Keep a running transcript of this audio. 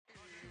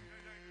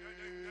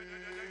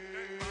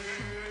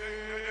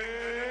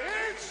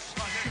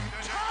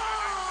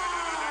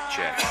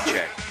Check.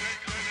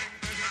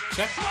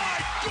 My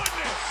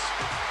goodness!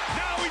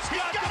 Now he's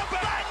got the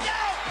back.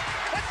 now!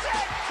 That's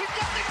it! He's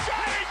got the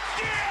shot! He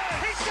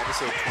did!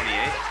 Episode 28.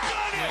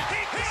 Done it!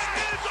 It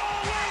is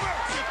all over!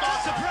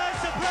 Surprise,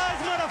 surprise,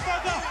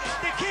 motherfucker!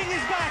 The king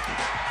is back!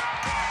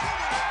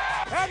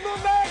 Head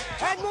movement!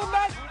 Head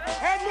movement!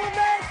 Head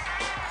movement!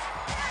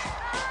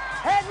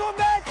 Head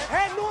movement!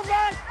 Head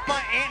movement!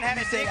 My aunt had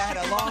a Saying I had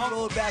a long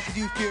road back with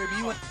you, fear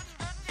me.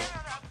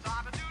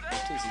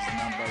 This is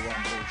number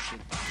one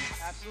bullshit.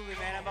 Absolutely,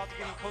 man. I'm about to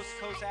give him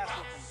coast-to-coast ass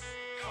whooping.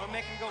 I'm gonna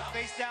make him go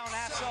face down,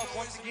 ass up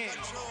once again.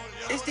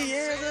 It's the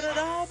years of the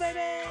dog,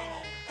 baby.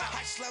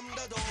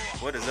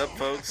 What is up,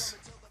 folks?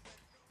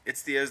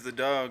 It's the As the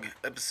Dog,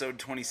 episode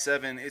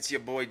 27. It's your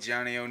boy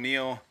Johnny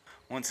O'Neill.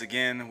 Once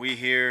again, we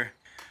here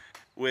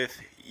with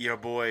your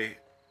boy,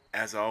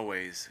 as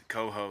always,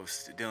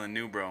 co-host Dylan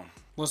Newbro.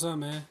 What's up,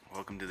 man?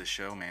 Welcome to the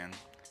show, man.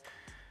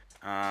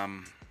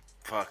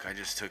 I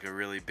just took a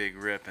really big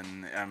rip,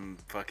 and I'm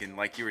fucking,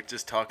 like you were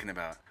just talking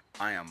about,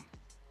 I am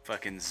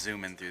fucking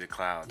zooming through the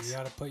clouds. You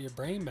gotta put your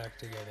brain back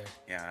together.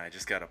 Yeah, I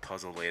just got a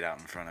puzzle laid out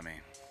in front of me.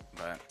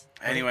 But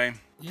anyway,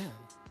 Yeah.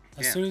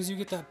 As Yeah. soon as you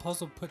get that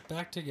puzzle put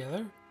back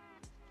together,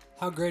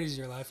 how great is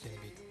your life gonna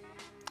be?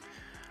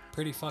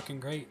 Pretty fucking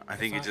great. I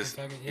think it just,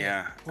 I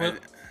I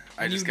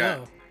and just you got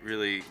know.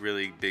 really,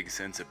 really big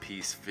sense of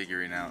peace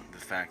figuring out the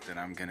fact that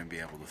I'm going to be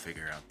able to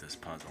figure out this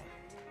puzzle.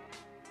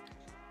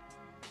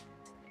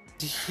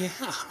 Yeah.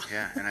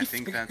 Yeah, and I You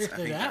think figured that's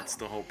it out.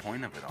 the whole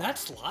point of it all.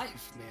 That's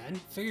life, man.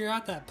 Figure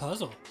out that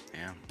puzzle,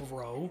 Yeah,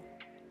 bro.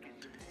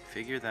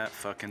 figure that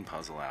fucking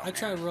puzzle out. I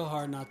try man. real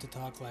hard not to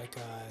talk like,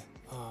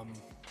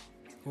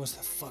 what's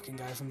the fucking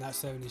guy from that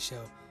 70s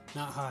show?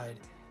 Not Hyde,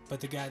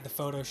 but the guy, the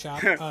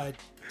Photoshop.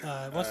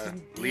 What's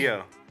the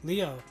Leo.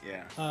 Leo.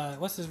 Yeah.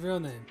 What's his real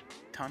name?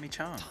 Tommy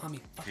Chong. Tommy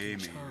fucking Hey, man.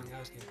 Chong. I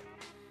was gonna...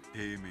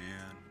 Hey,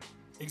 man.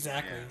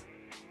 Exactly.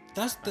 Yeah.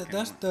 That's the Fucking-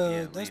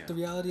 that's Leo. the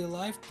reality of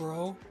life,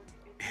 bro.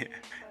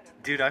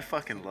 Dude, I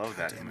fucking love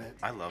that. damn it.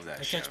 I love that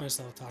I show. catch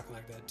myself talking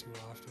like that too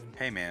often.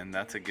 Hey, man,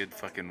 that's a good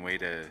fucking way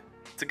to.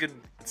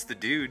 It's the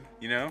dude,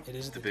 you know? It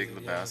is the the Big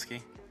dude, yeah.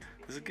 Lebowski.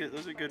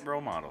 Those are good role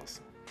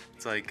models.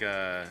 It's like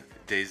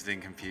Dazed and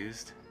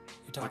Confused.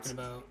 You're talking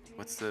about.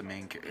 What's the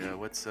main?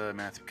 What's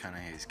Matthew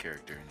McConaughey's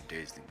character in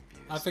Dazed and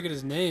Confused? I figured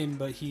his name,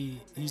 but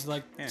he's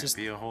like Yeah, just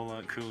it'd be a whole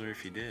lot cooler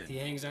if you did. he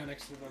hangs out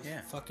next to the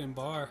Yeah. fucking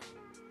bar.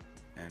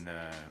 And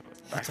A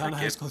ton of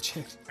high school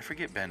chicks. I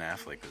forget Ben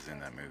Affleck was in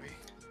that movie.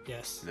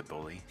 Yes. The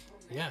bully.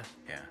 Yeah.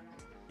 Yeah.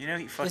 You know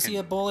he fucking. Is he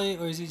a bully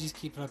or is he just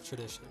keeping up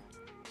tradition?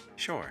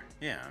 Sure.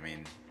 Yeah. I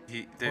mean,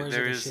 Or is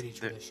there it a is shitty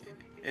tradition?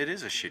 It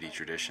is a shitty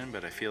tradition,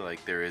 but I feel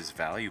like there is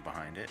value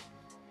behind it.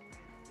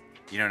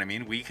 You know what I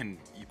mean? We can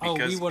Oh, we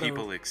because would've-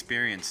 people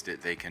experienced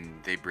it.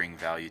 They bring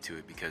value to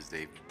it because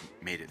they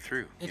made it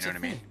through. You It's know a what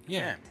I mean? thing,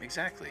 yeah.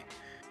 Exactly.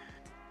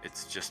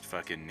 It's just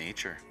fucking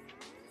nature.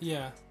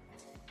 Yeah.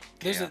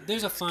 Chaos.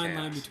 There's a It's fine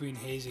line chaos. between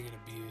hazing and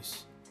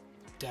abuse.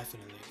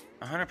 Definitely.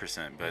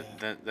 100%. But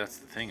Yeah. that's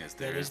the thing is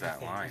there That is the that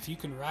thing. line. If you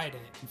can ride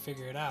it and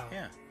figure it out,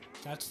 Yeah.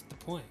 that's the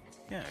point.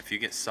 Yeah. If you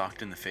get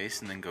socked in the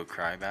face and then go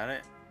cry about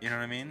it, you know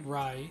what I mean?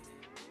 Right.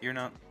 You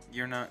don't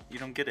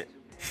get it.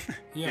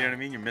 You Yeah. know what I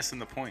mean? You're missing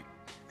the point.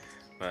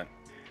 But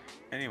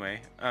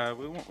anyway,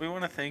 we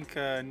want to thank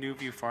New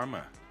View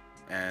Pharma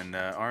and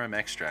RM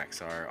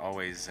Extracts, our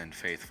always and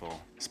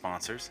faithful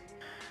sponsors.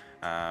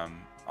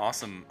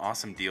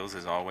 Awesome deals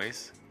as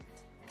always.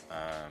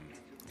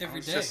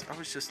 Every day. I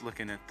was just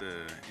looking at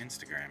the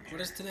Instagram here.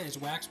 What is today? It's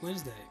Wax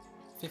Wednesday.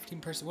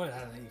 15%. What? I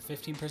don't know.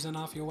 15%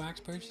 off your wax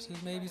purchases,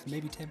 maybe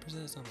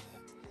 10%, something like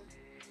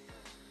that.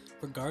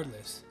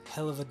 Regardless,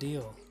 hell of a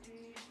deal.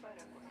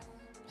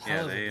 Yeah,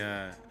 Hell of a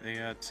deal. they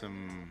got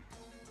some.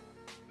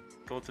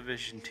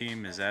 Cultivation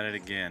team is at it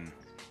again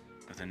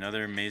with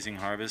another amazing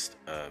harvest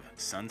of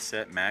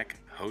Sunset Mac,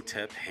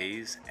 Hotep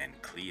Haze, and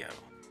Clio.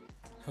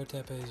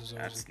 Hotep Haze is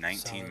always That's a 19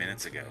 solid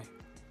minutes one for ago. me.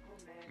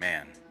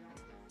 Man,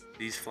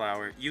 these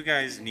flowers. You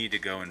guys need to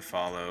go and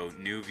follow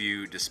New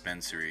View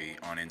Dispensary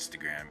on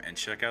Instagram and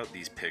check out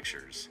these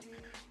pictures.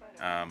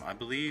 I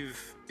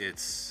believe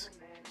it's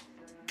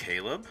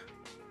Caleb.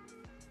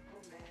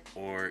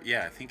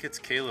 I think it's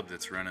Caleb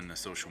that's running the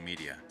social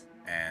media.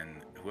 And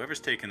whoever's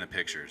taking the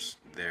pictures,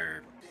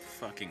 they're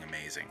fucking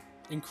amazing.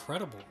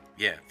 Incredible.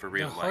 Yeah, for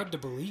real. They're hard to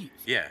believe.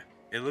 Yeah,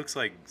 it looks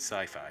like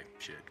sci-fi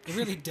shit. It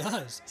really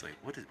does. It's like,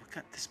 what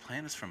kind? This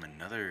plant is from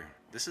another.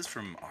 This is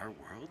from our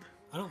world.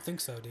 I don't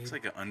think so, dude. It's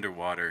like an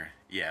underwater.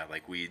 Yeah,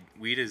 like weed.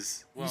 Weed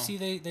is. Well, you see,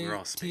 they we're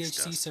all space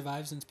THC dust.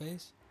 survives in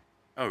space.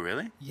 Oh,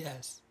 really?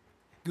 Yes.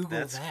 Google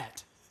That's-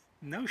 that.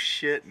 No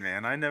shit,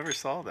 man. I never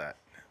saw that.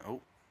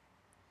 Oh.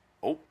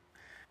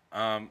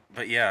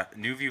 But yeah,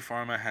 New View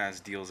Pharma has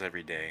deals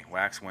every day.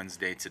 Wax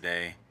Wednesday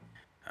today.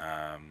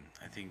 I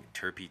think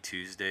Terpy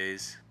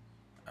Tuesdays.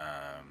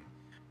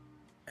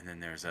 And then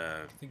there's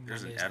an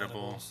Monday's edible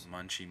edibles.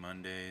 Munchie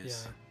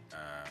Mondays.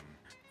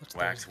 What's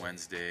Wax Thursday?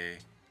 Wednesday.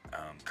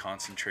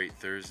 Concentrate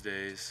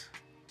Thursdays.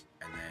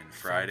 And then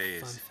Friday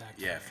Fun is Fact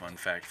yeah, Friday. Fun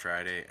Fact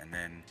Friday. And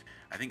then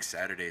I think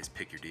Saturday is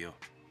Pick Your Deal.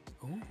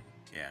 Ooh.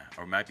 Yeah,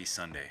 or it might be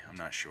Sunday. I'm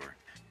not sure.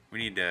 We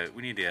need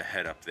to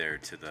head up there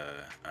to the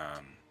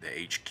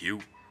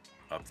HQ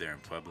up there in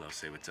Pueblo.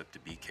 Say what's up to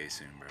BK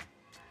soon, bro.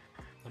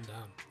 I'm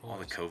down. All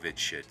the Always. COVID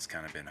shit's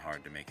kind of been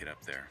hard to make it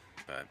up there,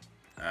 but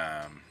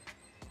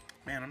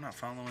man, I'm not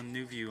following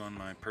New View on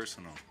my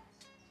personal.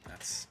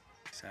 That's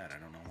sad. I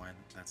don't know why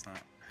that's not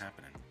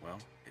happening. Well,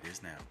 it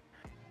is now.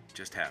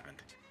 Just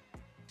happened.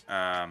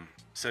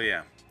 So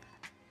yeah.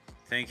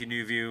 Thank you,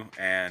 New View,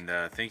 and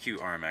thank you,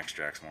 RM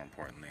Extracts, more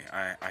importantly.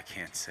 I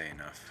can't say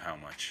enough how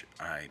much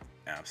I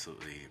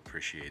absolutely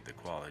appreciate the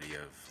quality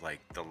of, like,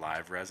 the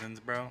live resins,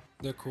 bro.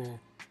 They're cool.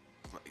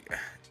 Like,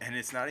 and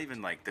it's not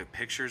even, like, the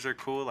pictures are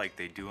cool, like,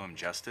 they do them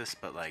justice,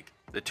 but, like,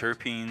 the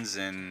terpenes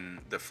and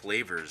the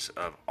flavors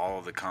of all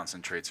of the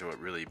concentrates are what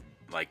really,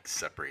 like,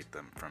 separate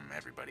them from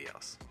everybody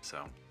else.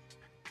 So,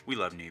 we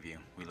love New View.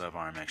 We love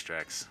RM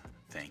Extracts.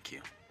 Thank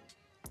you.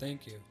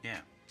 Thank you.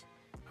 Yeah.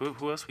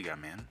 Who else we got,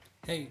 man?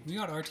 Hey, we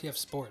got RTF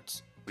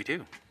Sports. We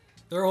do.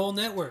 Their whole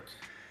network.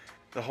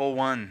 The whole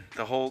one,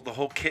 the whole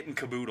kit and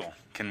caboodle.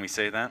 Can we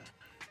say that?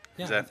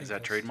 Yeah, Is I that think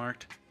that that's-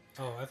 trademarked?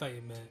 Oh, I thought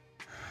you meant,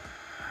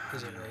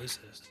 is it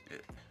racist?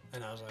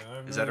 And I was like, I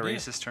have Is no that a idea.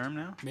 racist term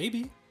now?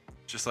 Maybe.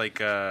 Just like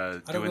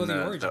don't know doing the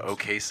the origins.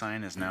 OK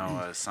sign is now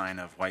a sign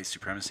of white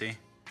supremacy.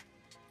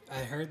 I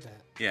heard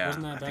that. Yeah,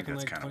 Wasn't that I back think in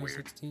that's like kinda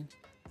weird. 2016?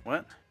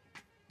 What?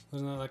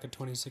 Wasn't that like a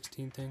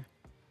 2016 thing?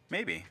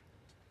 Maybe.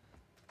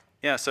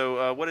 Yeah.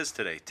 So what is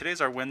today?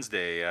 Today's our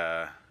Wednesday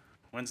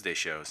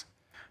shows.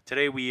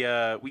 Today we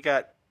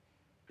got.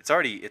 It's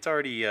already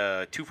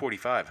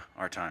 2:45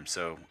 our time.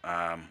 So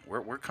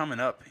we're coming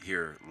up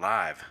here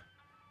live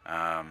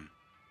at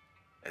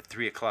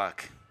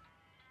 3:00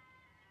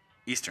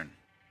 Eastern.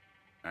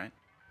 Right?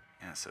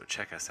 Yeah. So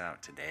check us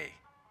out today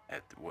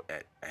at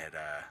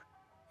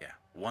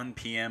 1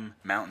 p.m.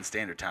 Mountain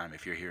Standard Time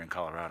if you're here in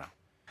Colorado.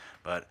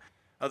 But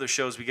other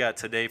shows we got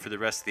today for the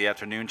rest of the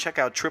afternoon. Check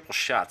out Triple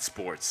Shot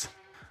Sports,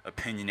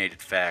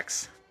 Opinionated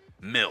Facts,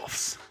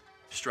 MILFs,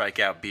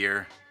 Strikeout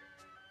Beer,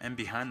 and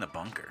Behind the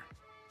Bunker.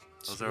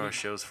 Those are our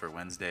shows for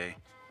Wednesday.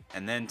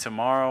 And then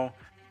tomorrow,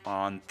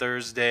 on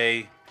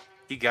Thursday,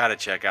 you gotta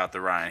check out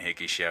the Ryan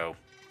Hickey Show.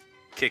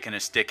 Kicking or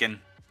Sticking.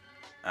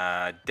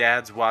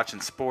 Dad's Watching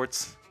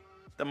Sports.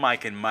 The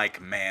Mike and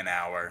Mike Man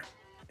Hour.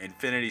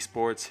 Infinity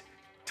Sports.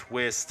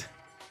 Twist.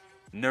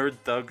 Nerd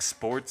Thug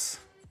Sports.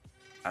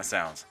 That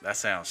sounds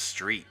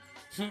street.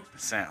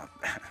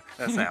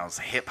 That sounds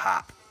hip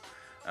hop.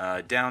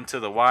 Down to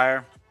the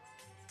Wire.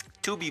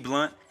 To Be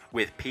Blunt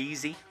with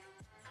Peasy,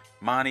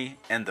 Monty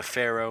and the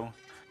Pharaoh,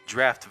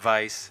 Draft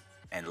Vice,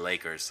 and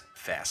Lakers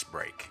Fast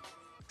Break.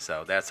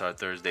 So that's our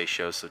Thursday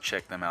show. So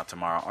check them out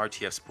tomorrow.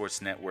 RTF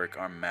Sports Network,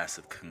 our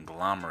massive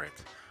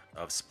conglomerate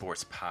of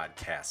sports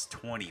podcasts,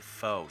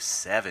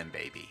 24/7,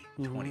 baby,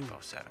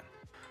 24/7.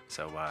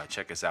 So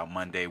check us out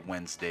Monday,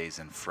 Wednesdays,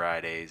 and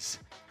Fridays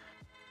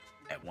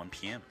at 1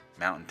 p.m.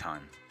 Mountain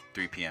Time,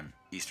 3 p.m.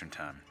 Eastern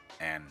Time,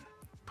 and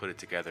put it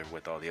together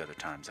with all the other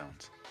time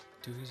zones.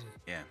 Too easy.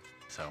 Yeah.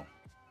 So,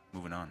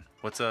 moving on.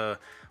 What do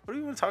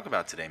we want to talk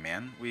about today,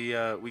 man? We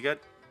got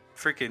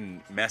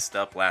freaking messed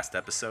up last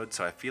episode,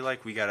 so I feel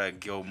like we gotta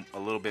go a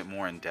little bit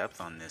more in depth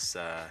on this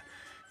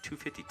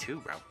 252,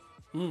 bro.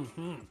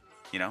 Mm-hmm.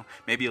 You know,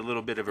 maybe a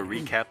little bit of a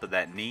recap of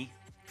that knee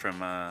from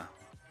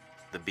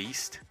the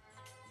Beast,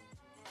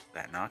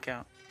 that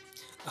knockout.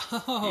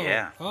 Oh.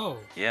 Yeah. Oh.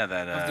 Yeah,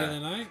 that Of the other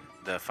night?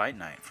 the fight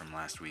night from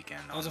last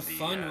weekend. That was a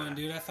fun one,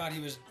 dude. I thought he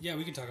was. Yeah,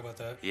 we can talk about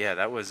that. Yeah,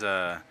 that was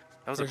a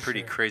For pretty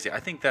sure. crazy. I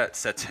think that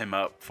sets him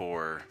up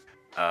for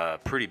a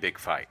pretty big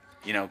fight.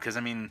 You know, because I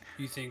mean,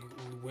 You think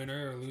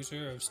winner or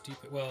loser of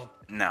Stipe? Well,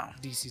 no,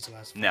 DC's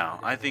last fight. no.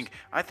 regardless.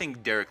 I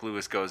think Derek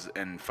Lewis goes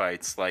and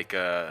fights like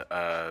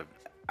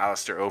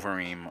Alistair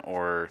Overeem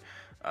or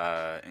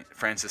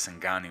Francis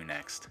Ngannou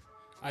next.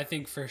 I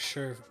think for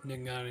sure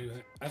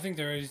Ngannou. I think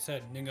they already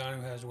said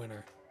Ngannou has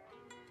winner.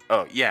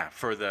 Oh yeah,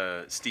 for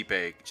the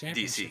Stipe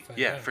Championship DC. fight,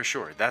 Yeah, yeah. for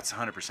sure. That's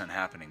 100%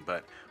 happening.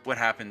 But what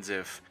happens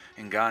if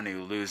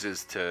Ngannou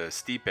loses to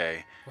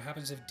Stipe? What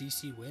happens if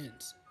DC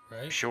wins?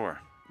 Right? Sure,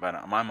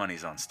 but my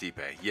money's on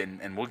Stipe. Yeah,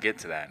 and we'll get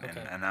to that.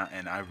 Okay. And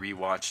I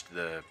rewatched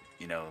the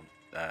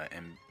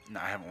and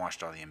I haven't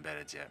watched all the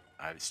embeddeds yet.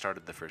 I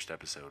started the first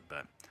episode,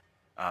 but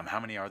how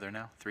many are there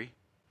now? 3?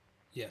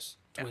 Yes.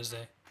 Yeah.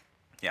 Wednesday.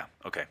 Yeah.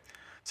 Okay.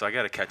 So I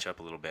got to catch up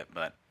a little bit,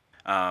 but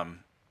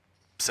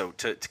so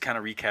to kind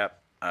of recap,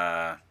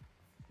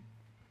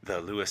 the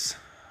Lewis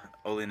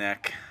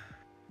Olenek.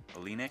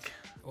 Olenek,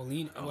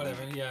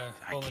 whatever. Yeah.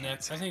 I can't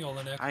Olenek. say. I think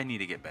Olenek. I need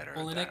to get better at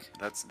Olenek? that.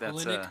 That's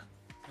Olenek?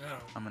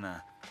 I don't know.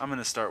 I'm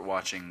gonna start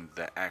watching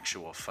the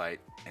actual fight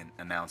and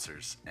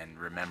announcers and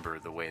remember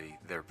the way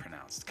they're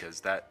pronounced, because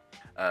that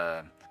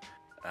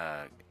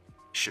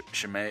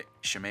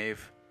Shemaev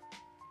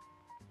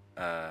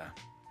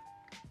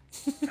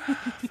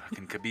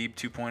fucking Khabib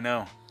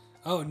 2.0.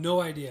 Oh,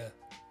 no idea.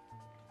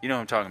 You know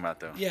what I'm talking about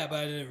though. Yeah, but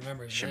I didn't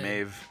remember his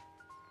name.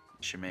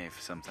 Shemaev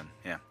something.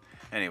 Yeah.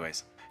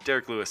 Anyways,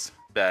 Derek Lewis,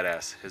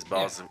 badass. His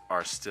balls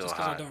are still Just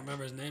because I hot. don't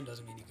remember his name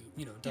doesn't mean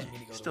he, doesn't mean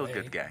he goes still a away.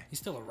 good guy. He's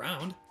still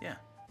around. Yeah.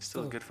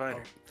 Still a good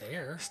fighter.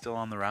 There. Still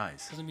on the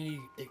rise. Doesn't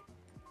mean it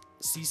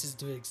ceases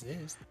to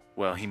exist.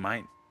 Well, he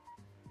might,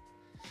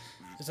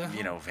 Is that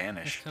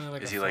vanish. It's kinda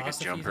like Is a he like a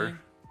philosophy jumper? thing?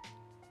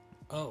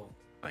 Oh.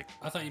 Like,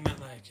 I thought you meant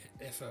like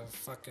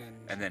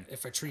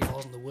if a tree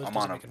falls in the woods. I'm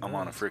doesn't on make a I'm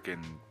on a noise.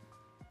 freaking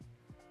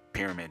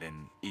pyramid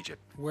in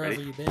Egypt. Wherever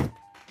Ready? you been.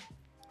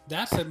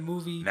 That's a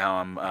movie Now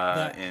I'm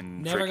that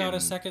in never got a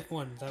frickin- second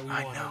one that we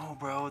I wanted. know,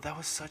 bro. That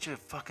was such a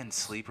fucking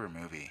sleeper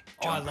movie.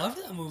 Oh, I Jumper. love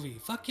that movie.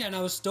 Fuck yeah, and I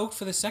was stoked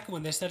for the second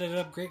one. They set it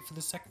up great for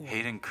the second one.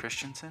 Hayden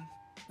Christensen?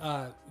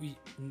 I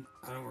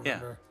don't Yeah.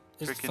 remember.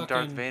 It's Freaking fucking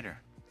Darth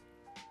Vader.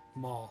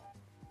 Maul.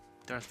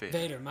 Darth Vader.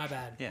 Vader, my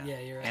bad. Yeah. Yeah,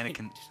 you're right.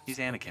 Anakin. He's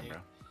Anakin, bro.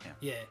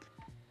 Yeah.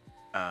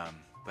 Yeah.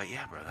 But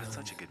yeah, bro, that's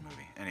such a good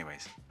movie.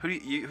 Anyways, who do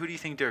you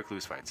think Derek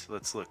Lewis fights?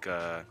 Let's look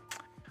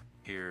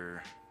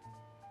here.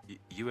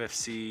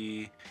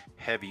 UFC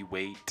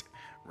heavyweight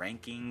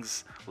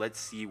rankings. Let's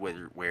see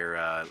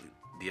where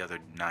the other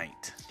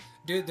night.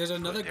 Dude, there's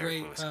another Derek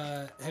great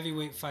Lewis.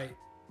 heavyweight fight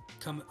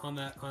come on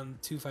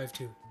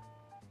 252.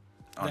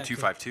 On That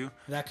 252.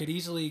 That could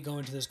easily go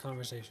into this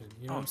conversation.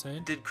 You know what I'm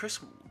saying? Did Chris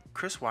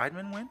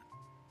Weidman win?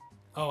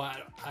 Oh, I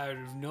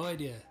have no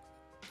idea.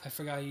 I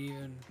forgot you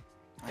even.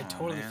 I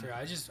totally man. forgot.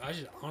 I just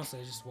honestly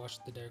I just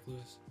watched the Derek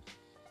Lewis.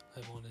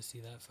 I wanted to see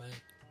that fight.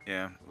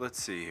 Yeah,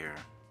 let's see here.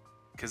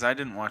 Because I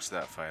didn't watch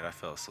that fight. I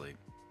fell asleep.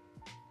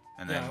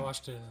 And Yeah, then I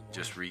watched it in the morning.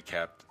 just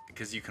recapped.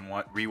 Because you can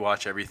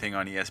rewatch everything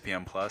on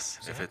ESPN Plus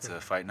if it's a Exactly.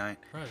 fight night.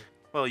 Right.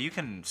 Well, you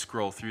can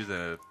scroll through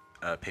the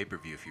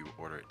pay-per-view if you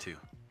order it too.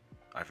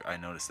 I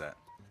noticed that.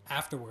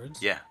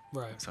 Afterwards. Yeah.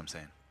 Right. That's what I'm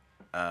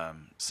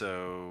saying.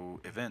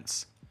 So,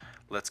 events.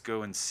 Let's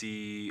go and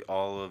see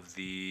all of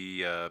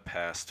the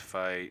past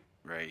fight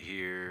right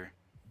here.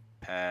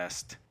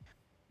 Past.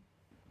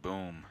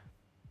 Boom.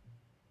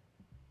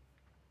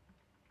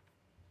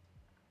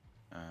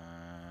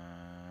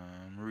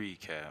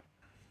 Recap.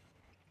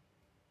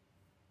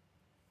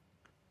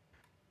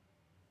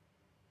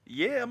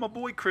 Yeah, my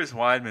boy Chris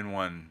Weidman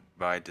won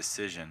by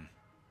decision.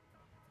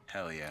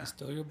 Hell yeah. He's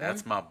still your boy?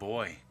 That's my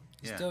boy.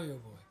 He's Yeah. still your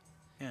boy.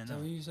 Yeah, Is no.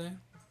 that what you saying?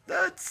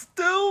 That's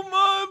still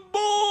my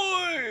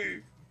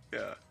boy.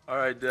 Yeah. All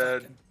right,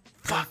 Dad.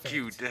 Fuck perfect.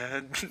 you,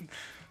 Dad.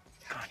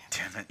 God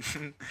damn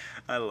it.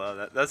 I love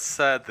that. That's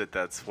sad that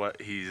that's what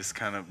he's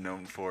kind of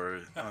known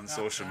for on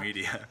social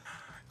media.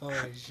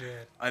 Holy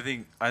shit. I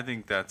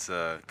think that's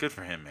good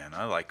for him, man.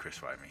 I like Chris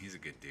Weidman. He's a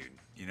good dude.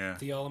 You know.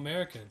 The All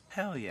American.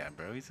 Hell yeah,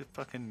 bro. He's a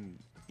fucking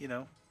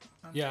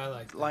Yeah, I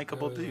like that.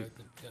 likable I really dude. liked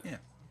him. Yeah. Yeah.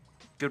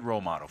 Good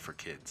role model for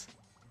kids.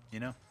 You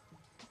know.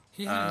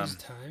 He had his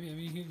time. I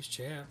mean, he was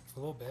champ for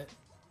a little bit.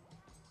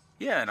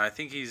 Yeah, and I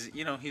think he's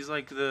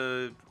like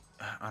the,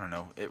 I don't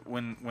know,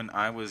 when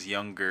I was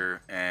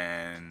younger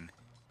and,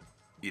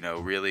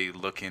 really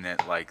looking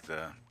at like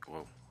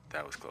whoa,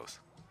 that was close.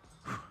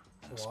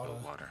 Almost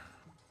spilled water.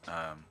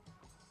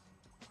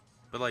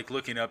 But like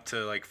looking up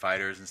to like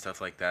fighters and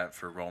stuff like that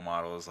for role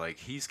models, like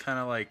he's kind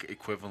of like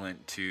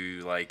equivalent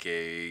to like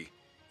a,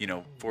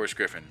 Forrest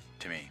Griffin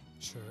to me.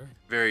 Sure.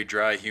 Very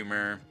dry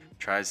humor,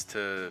 tries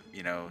to,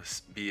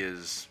 be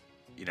as,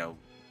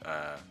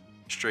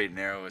 straight and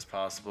narrow as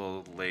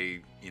possible,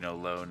 lay,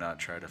 low, not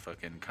try to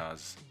fucking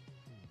cause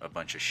a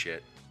bunch of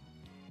shit.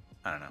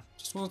 I don't know.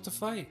 Just wants to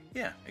fight.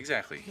 Yeah,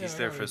 exactly. Yeah, He's I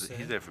there know for what you're he's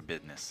saying. there for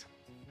business.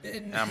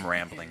 And I'm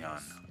rambling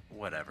on.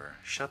 Whatever.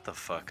 Shut the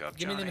fuck up,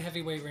 Give me Johnny. them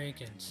heavyweight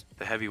rankings.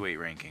 The heavyweight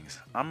rankings.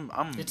 I'm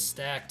It's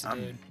stacked, I'm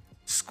dude.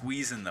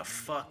 squeezing the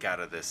fuck out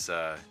of this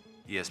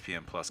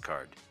ESPN Plus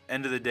card.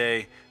 End of the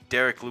day,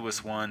 Derek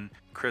Lewis won,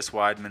 Chris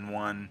Weidman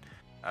won,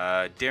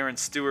 Darren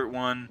Stewart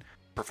won,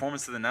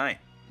 performance of the night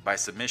by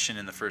submission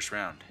in the first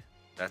round.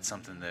 That's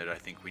something that I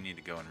think we need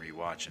to go and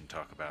rewatch and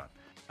talk about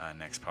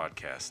next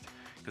podcast.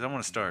 Because I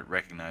want to start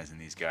recognizing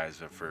these guys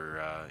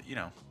for,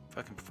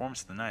 fucking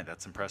performance of the night.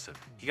 That's impressive.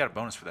 He got a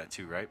bonus for that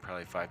too, right?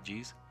 Probably 5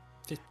 G's?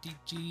 50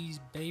 G's,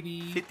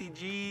 baby. 50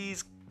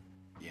 G's.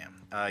 Yeah.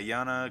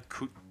 Yana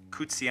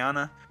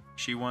Kutsiana,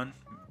 she won.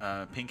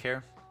 Pink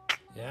hair.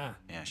 Yeah.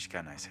 Yeah, she's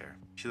got nice hair.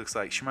 She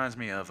reminds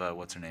me of,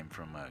 what's her name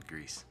from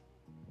Greece?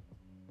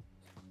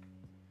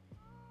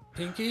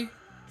 Pinky?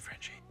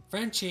 Frenchie.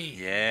 Frenchie.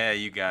 Yeah,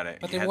 you got it.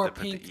 But You they had wore to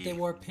put the pink. E. They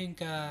wore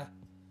pink. Yeah,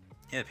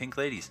 pink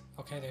ladies.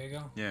 Okay, there you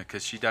go. Yeah,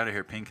 because she dyed her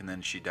hair pink and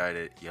then she dyed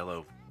it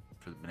yellow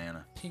for the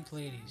banana. Pink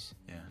ladies.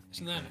 Yeah.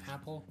 Isn't pink that an ladies.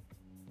 apple?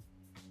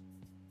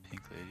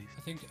 Pink ladies?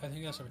 I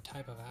think that's a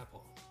type of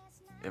apple.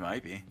 It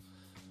might be.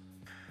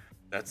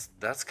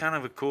 That's kind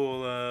of a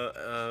cool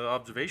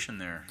observation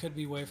there. Could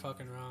be way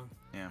fucking wrong.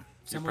 Yeah,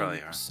 you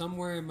probably are.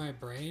 Somewhere in my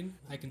brain,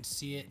 I can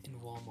see it in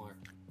Walmart.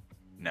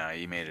 Nah,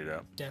 you made it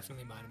up.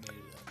 Definitely might have made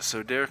it up.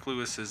 So Derek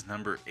Lewis is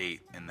number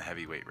 8 in the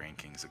heavyweight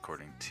rankings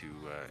according to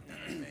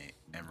MMA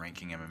and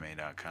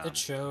RankingMMA.com. It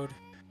showed.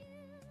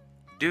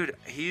 Dude,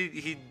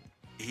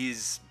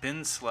 he's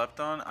been slept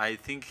on. I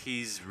think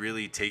he's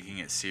really taking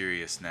it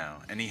serious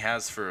now, and he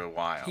has for a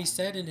while. He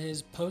said in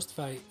his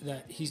post-fight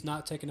that he's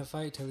not taking a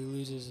fight till he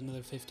loses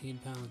another 15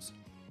 pounds.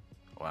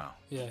 Wow.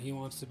 Yeah, he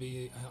wants to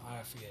be,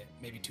 I forget,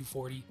 maybe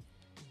 240.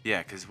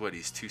 Yeah, because what,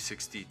 he's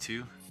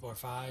 262? 4 or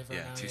 5 right Yeah,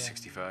 now.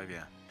 265,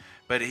 yeah.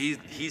 But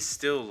he's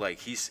still, like,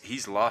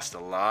 he's lost a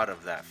lot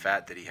of that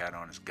fat that he had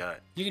on his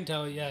gut. You can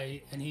tell, yeah,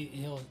 you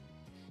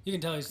can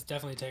tell he's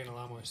definitely taking a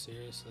lot more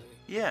seriously.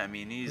 Yeah, I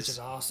mean, Which is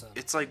awesome.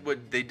 It's like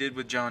what they did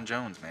with John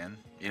Jones, man.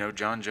 You know,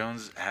 John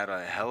Jones had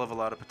a hell of a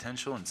lot of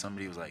potential, and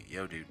somebody was like,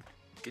 yo, dude,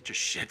 get your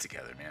shit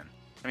together, man.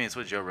 I mean, it's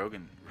what Joe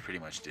Rogan pretty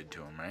much did to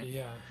him, right?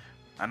 Yeah,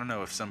 I don't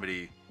know if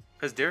somebody...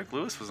 Because Derek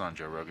Lewis was on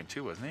Joe Rogan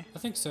too, wasn't he? I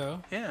think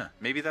so. Yeah,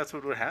 maybe that's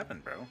what would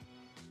happen, bro.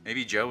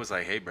 Maybe Joe was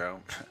like, hey, bro,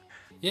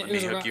 Yeah, let me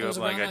hook you up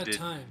like I did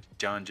time.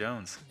 John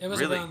Jones. It was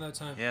really? around that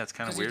time. Yeah, it's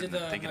kind of 'Cause weird he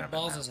did thinking My of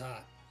Balls it Is now.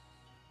 Hot.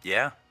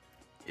 Yeah,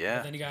 And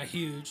yeah. then he got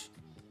huge.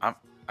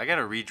 I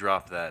gotta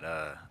redrop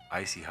that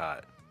Icy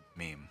Hot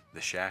meme, the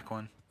Shaq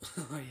one.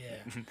 Oh, yeah.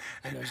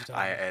 I know what you're talking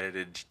I about.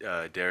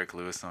 edited Derek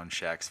Lewis on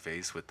Shaq's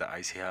face with the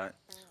Icy Hot.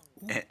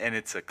 And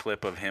it's a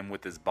clip of him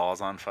with his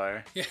balls on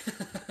fire. Yeah.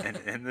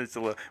 and it's a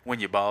little, when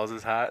your balls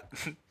is hot.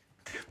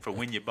 For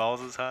when your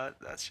balls is hot,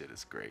 that shit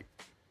is great.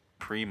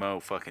 Primo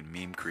fucking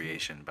meme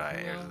creation by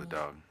Heirs of the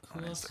Dog. Who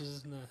on else Instagram.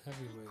 is in the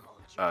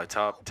heavyweight?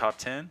 Top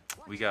 10,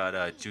 we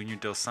got Junior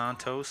Dos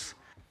Santos,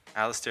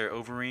 Alistair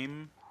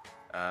Overeem,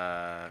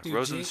 Dude,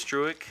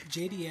 Rosenstruik.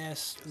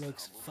 JDS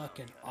looks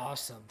fucking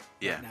awesome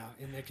Yeah. right now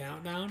in the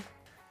countdown.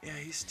 Yeah,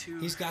 he's too.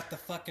 He's got the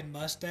fucking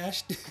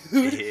mustache,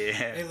 dude.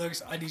 Yeah. It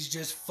looks, and he's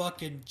just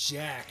fucking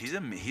jacked.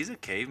 He's a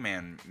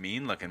caveman,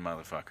 mean looking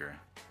motherfucker.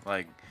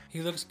 Like,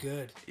 He looks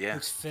good. Yeah.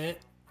 Looks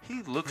fit.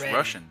 he looks Ready.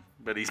 Russian,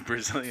 but he's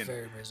Brazilian.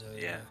 Very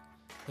Brazilian. Yeah.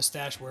 The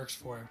stash works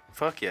for him.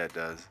 Fuck yeah, it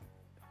does.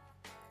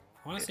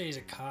 I want to say he's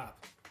a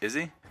cop. Is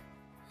he?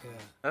 Yeah.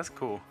 That's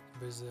cool.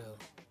 Brazil.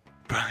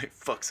 Probably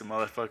fuck some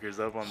motherfuckers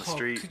up on the Oh,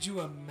 street. could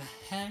you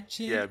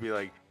imagine? Yeah, be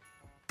like,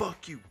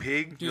 fuck you,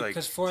 pig. Dude, Be like,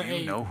 because for do you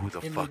a know who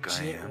the fuck I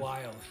legit am?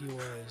 while, he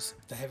was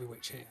the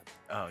heavyweight champ.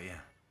 Oh yeah.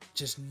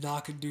 Just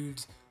knocking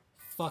dudes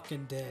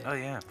fucking dead. Oh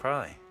yeah,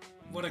 probably.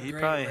 What a he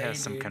great probably reign, has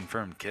some dude.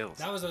 confirmed kills.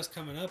 That was us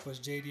coming up, was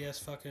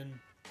JDS fucking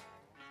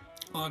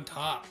on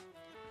top.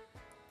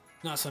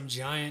 Not some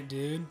giant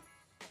dude.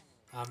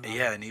 I'm not.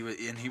 Yeah, and he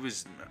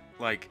was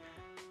like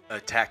a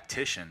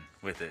tactician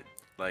with it,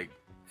 like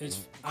I'm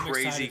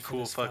crazy excited for cool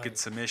this fucking fight.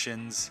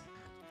 submissions.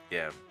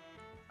 Yeah,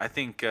 I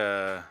think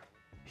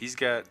he's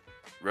got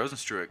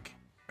Rosenstruik,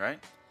 right?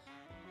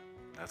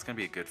 That's gonna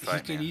be a good He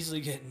fight, could man.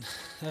 easily get.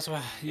 That's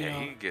why you Yeah, know.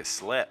 he could get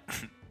slept.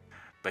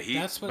 but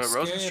That's but what's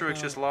scary Rosenstruik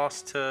about- just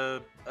lost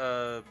to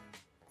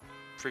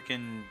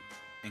freaking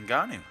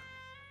Ngannou.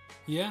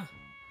 Yeah,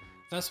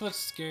 that's what's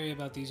scary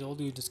about these old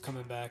dudes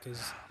coming back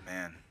is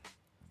Man,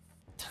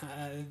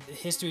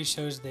 history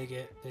shows they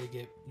get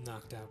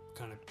knocked out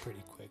kind of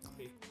pretty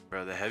quickly.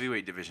 bro, the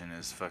heavyweight division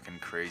is fucking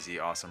crazy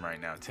awesome right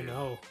now I too.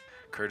 know.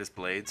 Curtis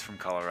Blades from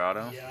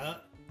Colorado. Yeah.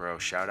 Bro,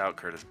 shout out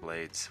Curtis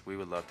Blades. We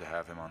would love to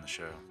have him on the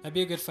show. That'd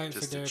be a good fight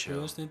Just for to Derek chill.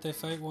 Lewis. Didn't they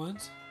fight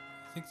once?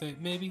 I think they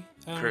maybe.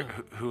 I don't Kurt,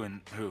 know. who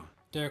and who?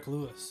 Derek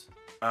Lewis.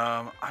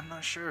 I'm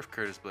not sure if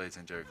Curtis Blades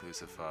and Derek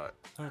Lewis have fought.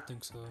 I don't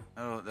think so.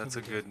 Oh, that's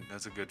a Could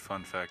be good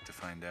fun fact to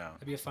find out.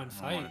 That'd be a fun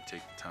I fight. want to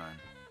take the time.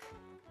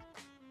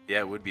 Yeah,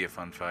 it would be a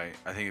fun fight.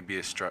 I think it'd be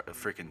a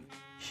freaking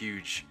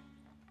huge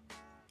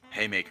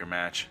haymaker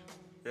match.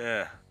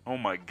 Yeah. Oh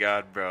my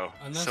god, bro.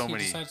 Unless so he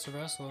many. decides to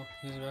wrestle.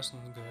 He's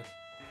wrestling good.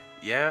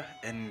 Yeah,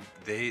 and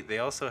they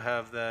also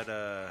have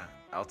that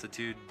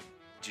altitude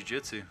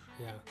jiu-jitsu.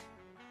 Yeah.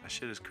 That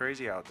shit is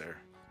crazy out there.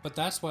 But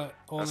that's what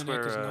That's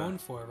Olenek is where, known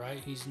for, right?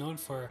 He's known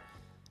for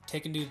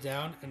taking dudes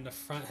down and the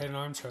front head and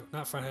arm choke.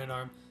 Not front head and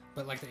arm,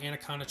 but like the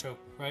anaconda choke,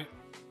 right?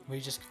 Where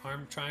you just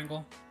arm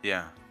triangle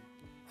Yeah.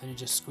 and he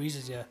just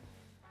squeezes you.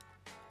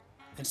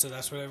 And so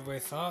that's what everybody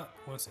thought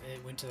once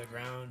it went to the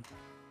ground.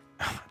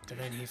 And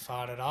then he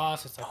fought it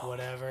off. It's like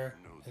whatever.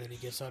 And then he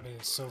gets up and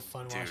it's so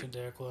fun watching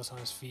Derek Lewis on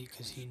his feet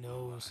because he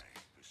knows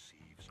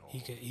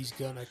he's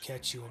gonna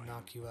catch you and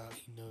knock you out.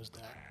 He knows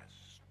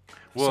that.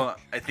 Well,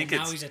 I think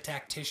and it's now he's a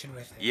tactician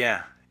with it.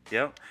 yeah,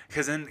 yep.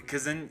 Cause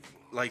then,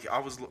 like I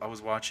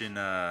was watching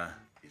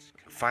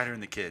Fighter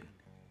and the Kid,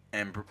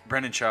 and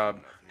Brendan Schaub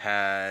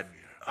had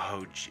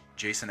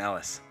Jason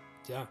Ellis.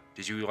 Yeah.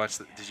 Did you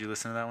listen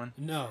to that one?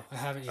 No, I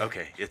haven't yet.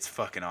 Okay, it's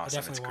fucking awesome.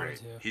 It's definitely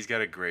great. wanted to. He's got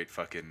a great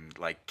fucking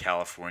like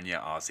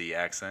California Aussie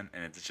accent,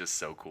 and it's just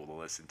so cool to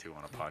listen to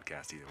on a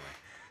podcast either way.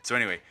 So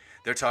anyway,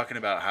 they're talking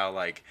about how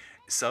like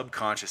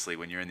subconsciously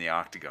when you're in the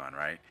octagon,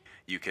 right,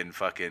 you can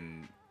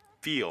fucking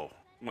feel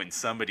when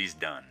somebody's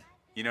done.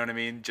 You know what I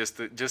mean? Just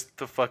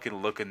the fucking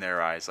look in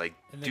their eyes. Like,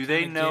 And do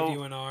they know? Give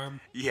you an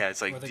arm, Yeah,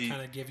 it's like or they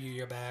kind of give you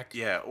your back.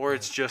 yeah, or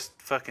it's just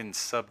fucking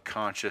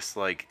subconscious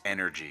like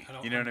energy. I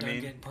don't- You know I'm what I done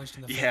mean? getting punched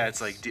in the Yeah, it's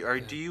face.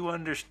 like, do you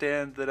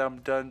understand that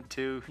I'm done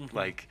too? Mm-hmm.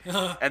 Like,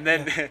 and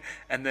then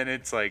and then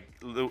it's like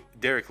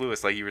Derek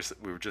Lewis, like we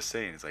were just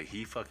saying, it's like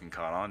he fucking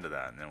caught on to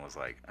that, and then was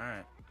like, all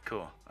right,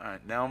 cool, all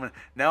right, now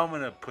I'm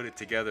gonna put it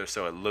together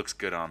so it looks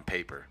good on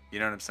paper. You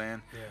know what I'm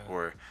saying? Yeah.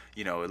 Or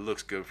it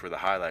looks good for the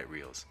highlight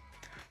reels.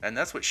 And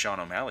that's what Sean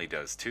O'Malley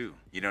does too.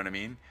 You know what I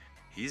mean?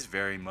 He's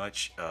very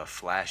much a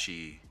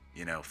flashy,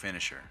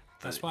 finisher.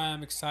 That's why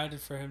I'm excited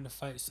for him to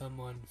fight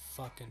someone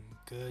fucking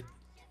good.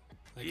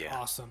 like Yeah.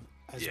 awesome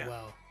as Yeah.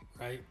 well,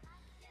 right?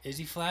 Is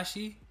he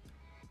flashy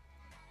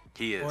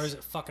He is. or is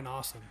it fucking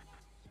awesome?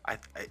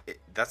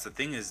 That's the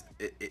thing is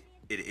it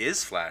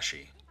is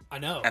flashy, I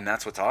know. and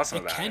that's what's awesome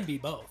it about can it. be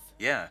both.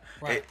 Yeah.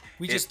 Right.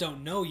 We just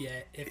don't know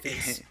yet if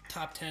it's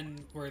top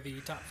 10 worthy,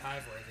 top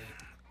 5 worthy.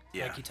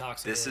 Yeah. Like he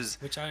talks This it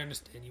is which I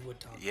understand you would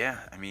talk. Yeah,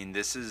 I mean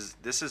this is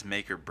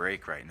make or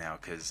break right now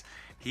because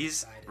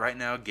he's Excited. right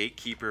now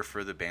gatekeeper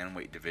for the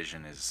bantamweight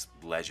division is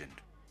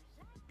legend,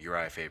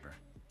 Uriah Faber.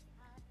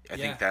 I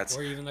think that's.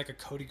 Or even like a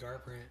Cody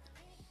Garbrandt.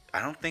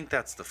 I don't think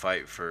that's the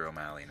fight for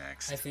O'Malley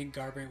next. I think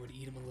Garbrandt would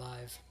eat him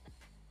alive.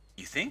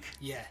 You think?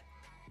 Yeah.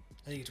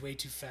 I think it's way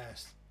too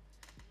fast.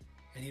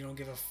 And he don't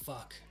give a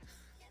fuck.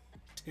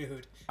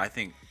 Dude. I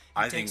think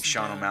takes him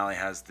Sean down. O'Malley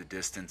has the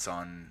distance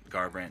on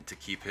Garbrandt to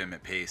keep him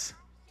at pace.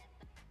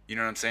 You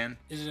know what I'm saying?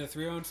 Is it a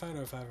 3-round fight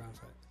or a 5-round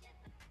fight?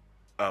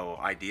 Oh,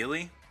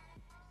 ideally?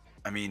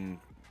 I mean,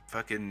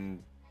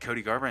 fucking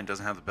Cody Garbrandt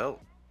doesn't have the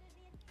belt.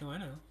 No, I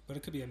know. But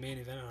it could be a main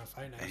event on a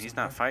fight night. And he's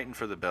somewhere. not fighting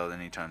for the belt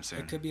anytime soon.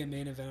 It could be a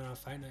main event on a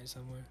fight night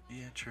somewhere.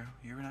 Yeah, true.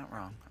 You're not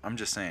wrong. I'm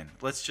just saying.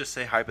 Let's just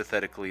say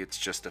hypothetically it's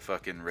just a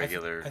fucking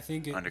regular I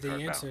think the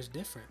undercard answer bout. is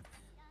different.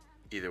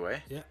 Either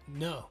way? Yeah.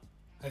 No.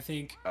 I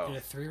think Oh. in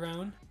a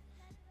 3-round,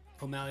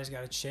 O'Malley's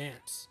got a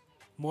chance.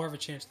 More of a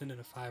chance than in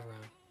a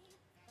 5-round.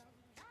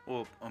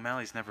 Well,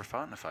 O'Malley's never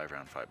fought in a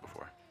 5-round fight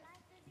before.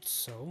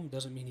 So,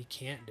 doesn't mean he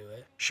can't do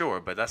it. Sure,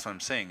 but that's what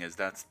I'm saying is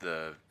that's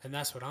the And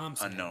that's what I'm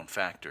saying. unknown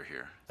factor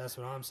here. That's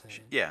what I'm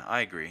saying. Yeah, I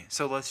agree.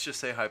 So let's just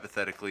say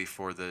hypothetically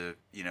for the,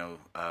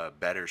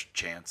 better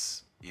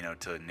chance,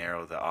 to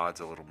narrow the odds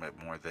a little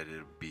bit more that it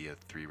would be a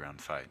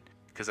 3-round fight.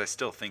 Because I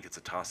still think it's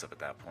a toss-up at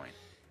that point.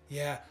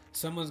 Yeah,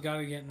 someone's got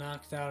to get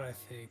knocked out, I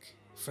think,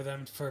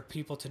 for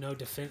people to know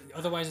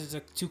otherwise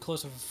it's too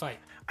close of a fight.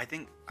 I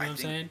think. You know what I'm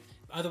saying?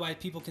 Otherwise,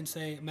 people can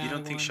say You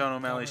don't think won, Sean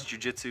O'Malley's Garbrandt-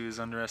 jiu-jitsu is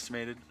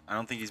underestimated? I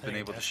don't think he's been think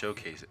able to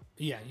definitely. showcase it.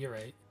 Yeah, you're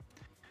right.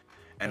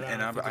 And But I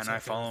and don't I, think it's and I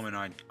like follow a-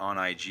 him on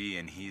IG,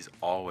 and he's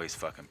always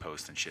fucking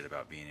posting shit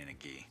about being in a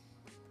gi.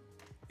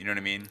 You know what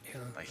I mean? Yeah,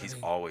 Like I he's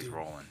mean, always dude.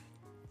 rolling.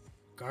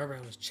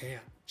 Garbrandt was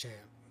champ. Not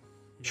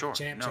Sure.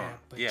 champ, no.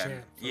 but yeah.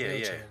 champ. For yeah. real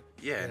Yeah. champ.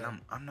 Yeah.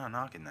 And I'm not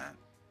knocking that.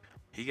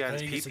 He I got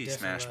his think it's a pee different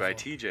smashed by level.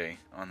 TJ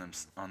on them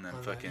On the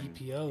fucking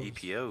EPOs.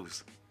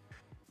 EPOs.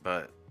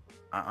 But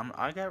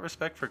I got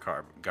respect for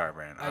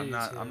Garbrandt. I do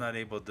I'm too. not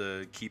able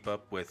to keep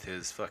up with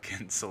his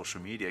fucking social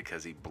media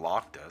because he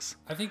blocked us.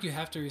 I think you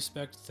have to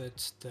respect the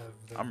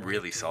I'm right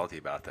really to- salty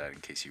about that. In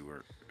case you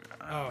were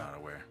Oh. not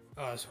aware.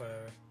 Oh, that's whatever.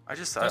 I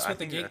just thought That's I what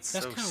the think gate. that's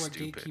That's so kind of what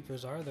stupid.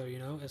 gatekeepers are, though. You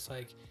know, it's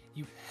like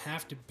you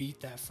have to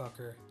beat that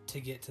fucker to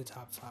get to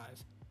top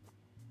 5,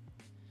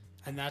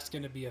 and that's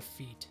gonna be a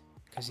feat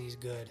because he's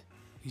good.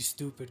 He's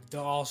stupid. They're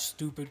all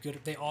stupid good.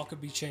 They all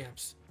could be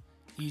champs,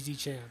 easy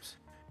champs.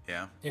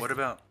 Yeah. If What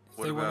about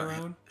they weren't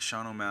around?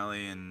 Sean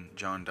O'Malley and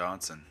John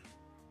Dodson?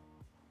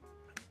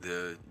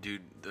 The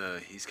dude,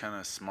 he's kind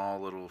of small,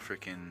 little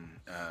freaking.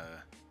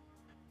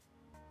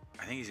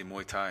 I think he's a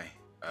Muay Thai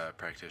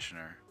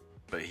practitioner,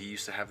 but he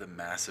used to have the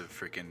massive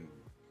freaking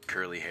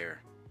curly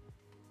hair.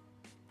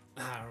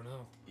 I don't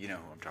know. You know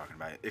who I'm talking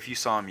about. If you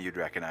saw him, you'd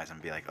recognize him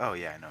and be like, "Oh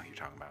yeah, I know who you're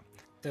talking about."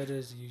 That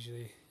is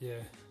usually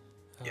Yeah,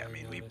 I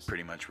mean, we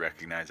pretty much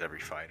recognize every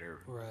fighter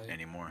Right.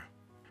 anymore.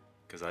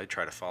 Because I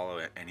try to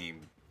follow any,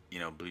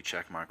 blue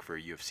check mark for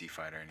a UFC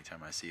fighter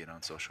anytime I see it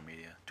on social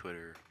media,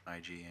 Twitter,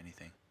 IG,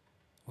 anything.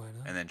 Why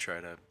not? And then try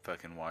to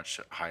fucking watch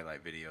a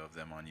highlight video of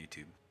them on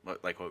YouTube.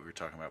 Like what we were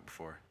talking about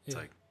before. It's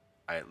Yeah. like,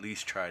 I at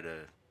least try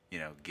to,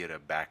 get a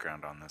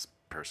background on this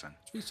person.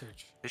 It's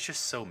research. There's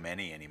just so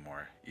many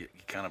anymore. You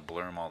kind of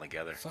blur them all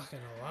together. Fucking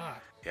a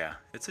lot. Yeah,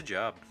 it's a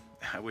job.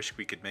 I wish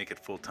we could make it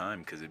full time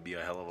because it'd be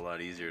a hell of a lot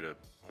easier to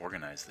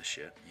organize the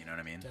shit. You know what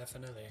I mean?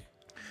 Definitely.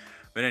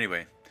 But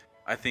anyway,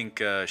 I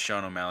think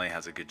Sean O'Malley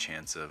has a good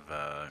chance of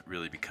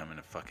really becoming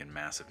a fucking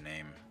massive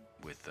name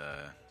with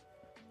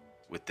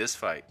this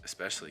fight,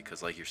 especially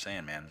because, like you're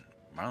saying, man,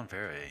 Marlon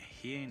Vera,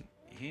 he ain't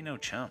no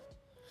chump.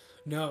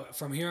 No,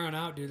 from here on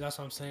out, dude. That's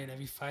what I'm saying.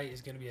 Every fight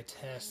is gonna be a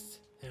test,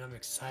 and I'm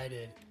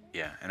excited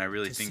Yeah, and I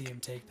really to think see him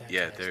take that.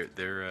 yeah, test.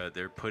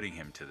 they're putting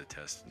him to the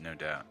test, no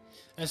doubt.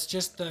 That's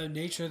just the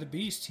nature of the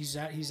beast. He's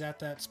at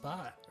that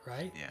spot,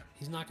 right? Yeah.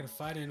 He's not gonna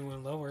fight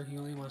anyone lower. He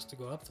only wants to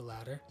go up the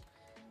ladder.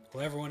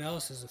 Well, everyone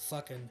else is a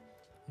fucking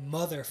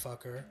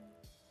motherfucker.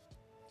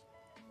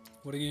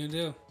 What are you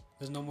gonna do?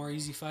 There's no more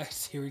easy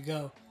fights. Here we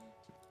go.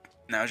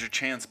 Now's your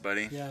chance,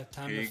 buddy. Yeah,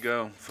 time Here to you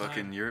go.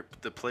 Fucking, time. you're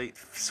at the plate.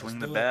 Swing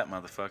the do it. bat,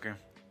 motherfucker.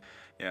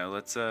 Yeah,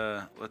 let's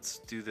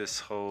do this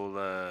whole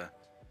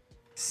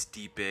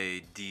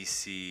Stipe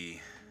DC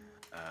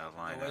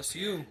lineup.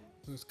 OSU.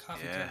 Who's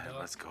coffee Yeah, cup, dog?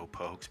 let's go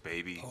Pokes,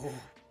 baby.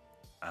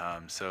 Oh,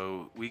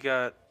 So we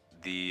got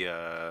the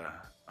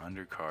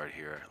undercard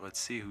here. Let's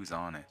see who's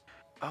on it.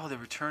 Oh, the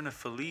return of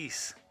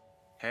Felice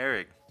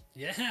Herrig.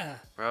 yeah.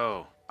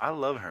 Bro, I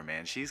love her,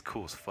 man. She's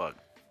cool as fuck.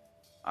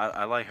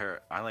 I like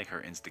her. I like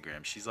her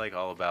Instagram. She's like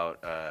all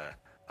about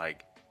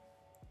like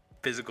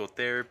physical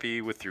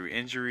therapy through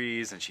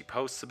injuries, and she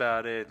posts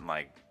about it. And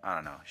like, I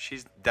don't know,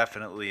 she's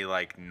definitely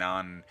like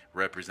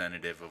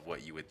non-representative of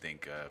what you would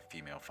think a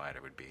female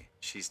fighter would be.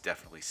 She's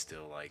definitely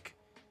still like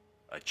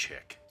a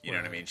chick. You know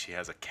what I mean? She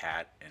has a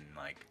cat and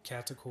like.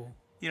 Cats are cool.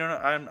 You know,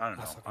 I don't know.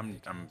 I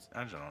don't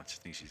know. I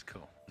just think she's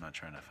cool. I'm not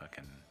trying to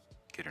fucking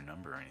get her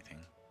number or anything.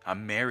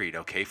 I'm married,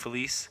 okay,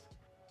 Felice?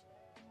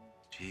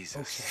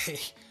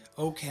 Jesus.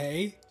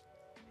 Okay.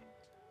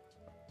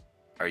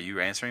 Are you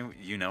answering?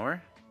 You know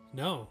her?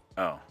 No.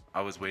 Oh,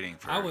 I was waiting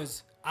for. I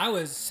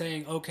was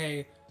saying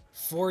okay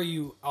for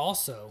you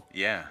also.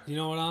 Yeah. You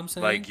know what I'm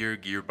saying? Like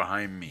you're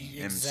behind me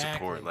in Exactly.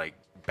 support. Like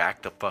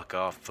back the fuck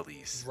off,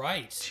 Felice.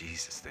 Right.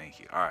 Jesus, thank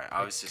you. All right,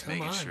 I was just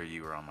making sure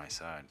you were on my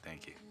side.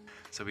 Thank you.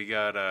 So we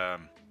got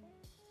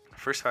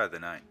first fight of the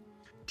night,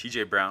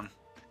 TJ Brown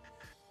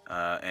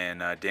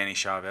and Danny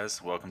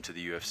Chavez. Welcome to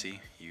the UFC.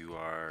 You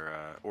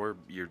are, or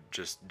you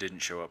just didn't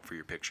show up for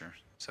your picture.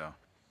 So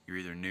you're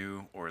either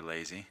new or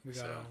lazy. We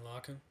gotta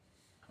unlock him.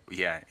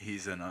 Yeah,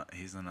 he's an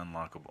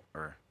unlockable,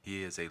 or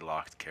he is a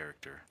locked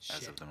character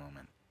as of the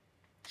moment.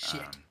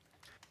 Shit.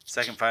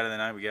 Second fight of the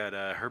night, we got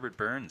Herbert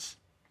Burns.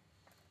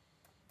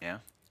 Yeah,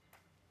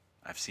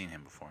 I've seen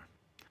him before.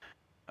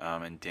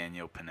 And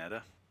Daniel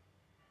Pineda.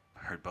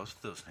 I heard both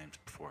of those names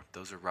before.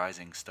 Those are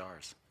rising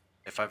stars.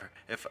 If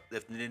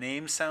the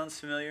name sounds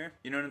familiar,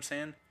 you know what I'm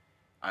saying?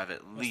 I've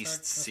at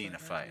least seen a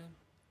fight. Name?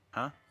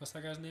 Huh? What's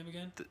that guy's name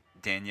again?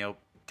 Daniel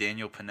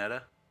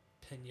Pineda.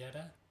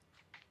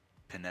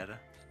 Pineda.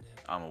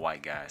 I'm a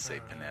white guy. I say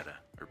Pineda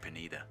or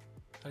Pineda.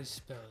 How do you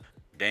spell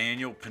it?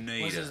 Daniel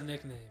Pineda. What's his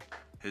nickname?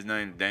 His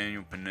name's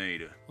Daniel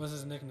Pineda. What's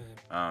his nickname?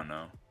 I don't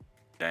know.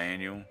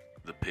 Daniel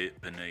the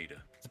Pit Pineda.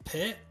 The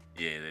Pit?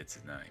 Yeah, that's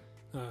his name.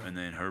 Oh. And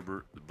then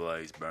Herbert the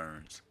Blaze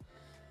Burns.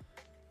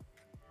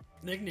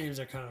 Nicknames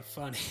are kind of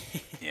funny.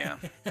 Yeah.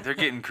 They're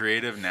getting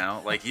creative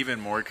now. Like, even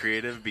more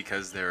creative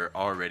because they're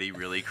already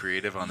really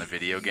creative on the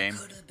video game.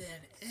 Could have been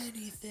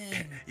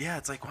anything. Yeah,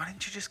 it's like, why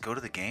didn't you just go to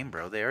the game,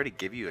 bro? They already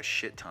give you a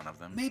shit ton of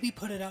them. Maybe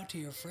put it out to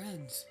your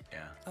friends.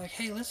 Yeah. Like,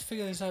 hey, let's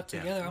figure this out Yeah,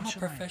 together. I'm what a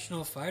should I-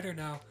 professional fighter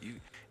now.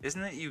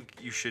 Isn't it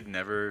you should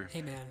never...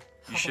 Hey, man.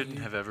 You shouldn't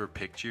have ever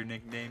picked your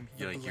nickname.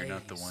 You're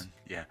not the Blaze. one.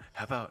 Yeah.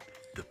 How about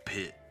the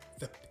Pit?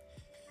 The...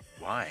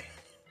 Why?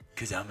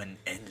 Because I'm an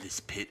endless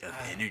pit of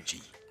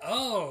energy.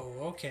 Oh,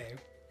 okay.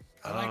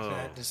 I like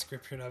that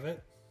description of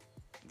it.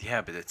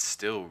 Yeah, but it's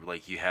still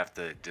like you have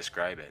to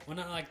describe it. Well,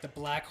 not like the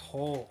black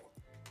hole.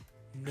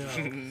 No.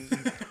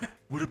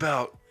 What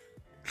about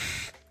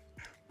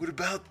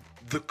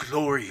the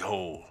glory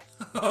hole?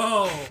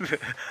 Oh,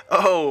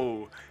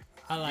 Oh,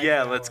 I like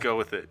yeah, that let's one. go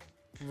with it.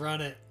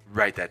 Run it.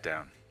 Write that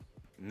down.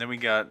 And then we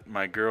got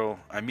my girl.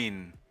 I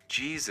mean,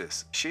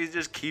 Jesus, she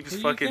just keeps Who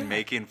you fucking got?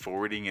 making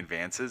forwarding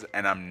advances,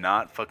 and I'm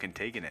not fucking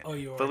taking it. Oh,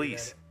 you already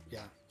Felice. read it.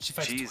 Yeah. She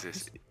fights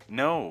Jesus, twice.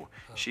 no,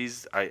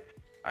 she's I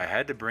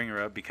had to bring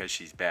her up because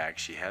she's back.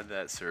 She had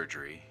that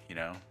surgery, you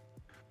know.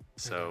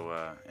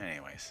 So,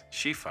 anyways,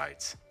 she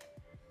fights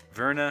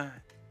Verna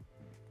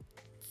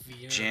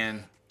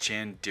Vienna.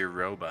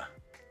 Jandiroba.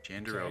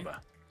 Jandiroba.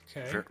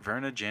 Okay.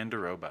 Verna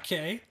Jandiroba.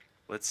 Okay.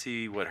 Let's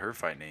see what her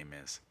fight name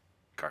is.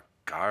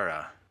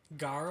 Gara.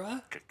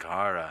 Gara?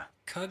 Kagara.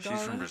 Kagara?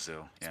 She's from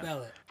Brazil. Yeah.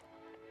 Spell it.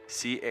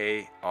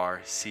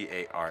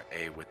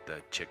 C-A-R-C-A-R-A with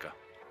the chica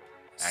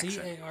accent.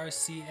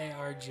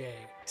 C-A-R-C-A-R-J.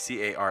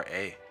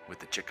 C-A-R-A with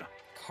the chica.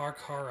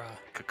 Karkara.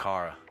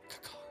 Kakara.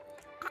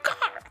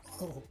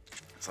 Oh,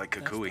 It's like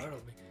that Kukui.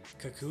 startled me.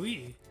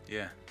 Kukui?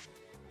 Yeah.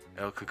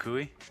 El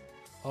Kukui?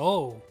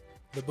 Oh,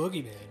 the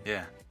boogeyman.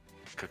 Yeah.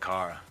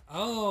 Kakara.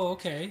 Oh,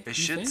 okay. It You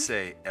should think?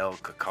 say El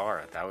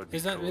Kakara. That would be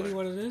Is that cooler. really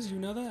what it is? You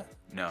know that?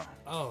 No.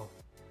 Oh.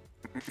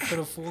 Could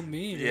have fooled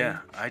me. Dude. Yeah,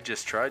 I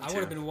just tried I to. would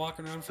have been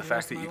walking around for The the fact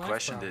rest of that my you life,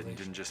 questioned it probably. and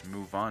didn't just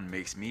move on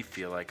makes me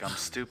feel like I'm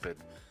stupid.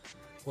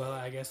 Well,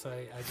 I guess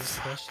I just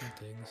question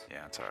things.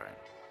 Yeah, it's all right.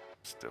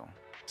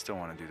 Still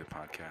want to do the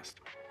podcast.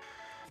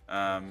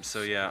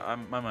 So yeah,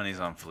 my money's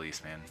on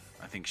Felice, man.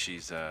 I think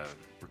she's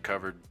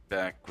recovered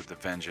back with a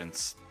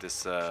vengeance.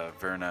 This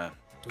Verna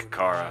Doing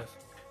Kakara, live.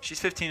 she's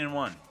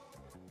 15-1.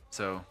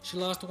 So She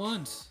lost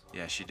once.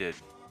 yeah, she did.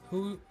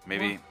 Who?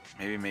 Maybe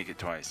make it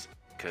twice,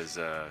 cause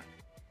I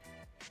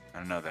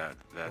don't know that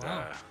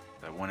Wow.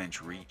 that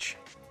 1-inch reach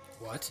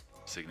What?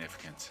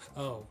 significance.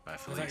 Oh, By I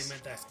thought Felice. you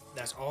meant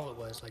that's all it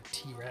was, like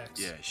T-Rex.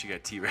 Yeah, she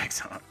got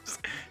T-Rex arms.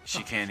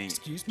 She can't eat.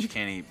 excuse me? She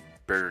can't eat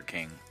Burger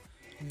King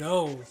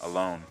No,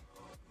 alone.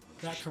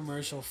 that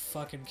commercial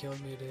fucking killed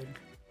me, dude.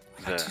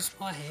 I got The- 2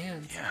 small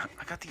hands. Yeah,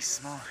 I got these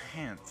small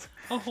hands.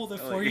 I'll hold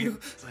it Like, for you.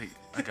 It's like,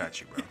 I got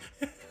you, bro.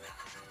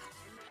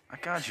 I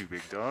got you,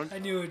 big dog. I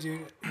knew a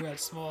dude who had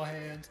small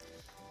hands.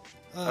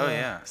 Oh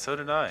yeah, so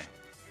did I.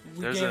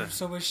 We there's gave a-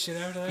 so much shit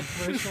out of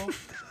that commercial.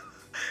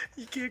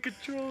 You can't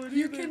control it.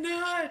 You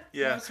cannot.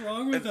 Yeah. What's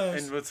wrong with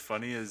us? And what's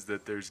funny is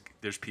that there's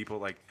people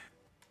like,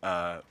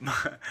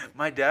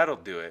 my dad'll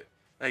do it.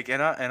 Like,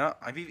 and I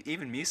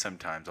even me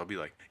sometimes I'll be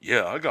like,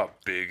 yeah, I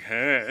got big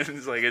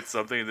hands. Like it's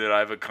something that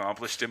I've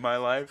accomplished in my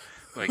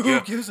life. Like,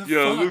 Who gives a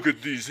yeah, fuck? look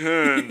at these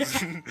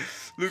hands.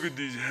 Look at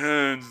these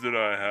hands that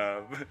I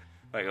have.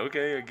 Like,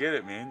 okay, I get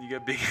it, man. You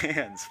got big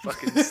hands.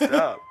 Fucking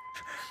stop.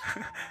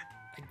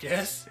 I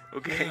guess.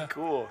 Okay, Yeah.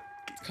 cool.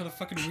 It's kind of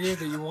fucking weird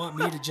that you want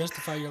me to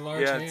justify your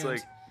large Yeah, hands. it's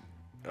like,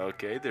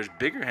 okay, there's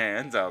bigger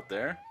hands out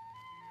there.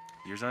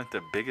 Yours aren't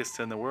the biggest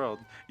in the world.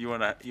 You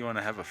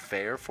wanna have a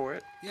fair for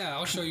it? Yeah,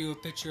 I'll show you a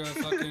picture of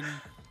fucking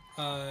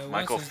Michael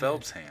what's his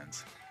Phelps'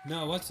 hands. name?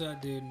 No, what's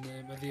that dude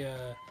name?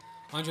 The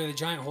Andre the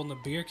Giant holding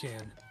a beer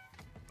can.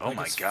 Oh Like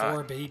my it's god.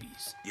 4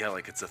 babies. Yeah,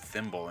 like it's a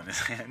thimble in his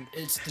hand.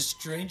 It's the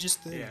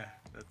strangest thing. Yeah,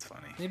 that's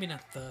funny. Maybe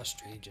not the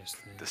strangest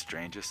thing. The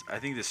strangest. I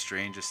think the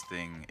strangest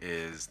thing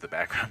is the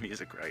background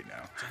music right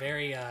now. It's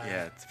very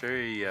Yeah, it's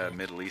very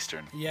Middle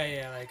Eastern.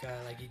 yeah, like I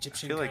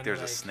Egyptian. feel like kinda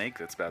there's a snake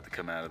that's about to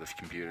come out of the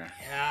computer.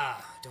 Yeah,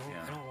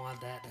 Yeah. I don't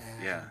want that to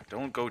happen. Yeah,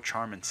 don't go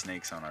charming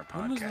snakes on our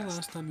When was the podcast.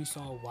 last time you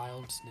saw a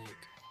wild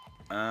snake?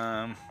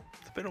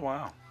 It's been a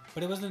while.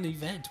 But it was an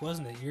event,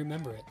 wasn't it? You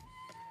remember it?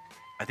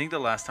 I think the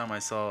last time I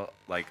saw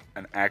like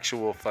an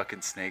actual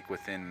fucking snake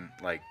within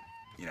like,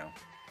 you know,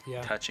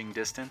 Yeah. touching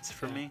distance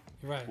for Yeah, me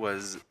you're right.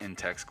 was in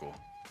tech school.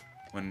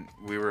 When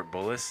we were at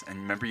Bullis, and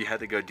remember you had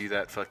to go do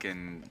that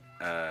fucking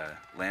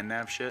land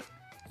nav shit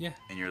Yeah,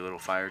 in your little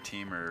fire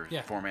team or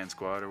Yeah. 4-man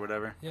squad or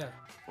whatever. yeah.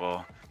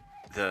 Well,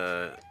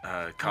 the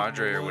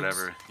cadre or Woods,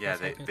 whatever, yeah,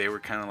 that's okay. they were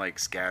kind of like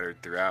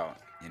scattered throughout,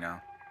 you know.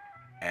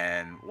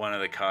 And one of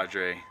the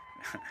cadre,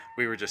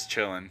 we were just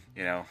chilling,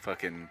 you know,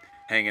 fucking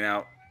hanging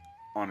out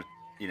on,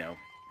 you know,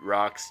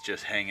 rocks,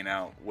 just hanging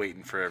out,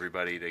 waiting for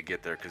everybody to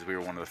get there because we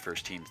were one of the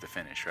first teams to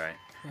finish, right?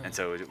 And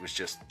so it was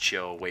just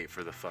chill, wait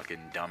for the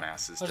fucking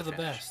dumbasses Those to are the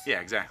finish. best. Yeah,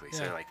 exactly. So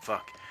Yeah. they're like,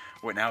 fuck,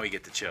 what? Now we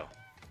get to chill.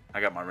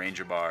 I got my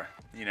Ranger bar,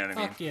 you know what I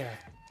mean? Fuck yeah.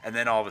 And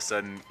then all of a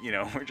sudden, you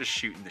know, we're just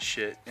shooting the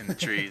shit in the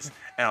trees,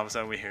 and all of a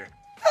sudden we hear,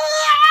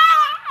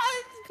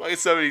 like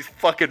somebody's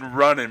fucking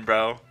running,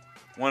 bro.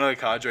 One of the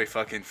cadre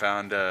fucking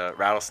found a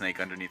rattlesnake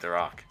underneath a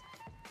rock.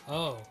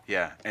 Oh.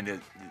 Yeah,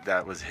 and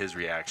that was his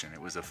reaction.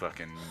 It was a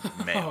fucking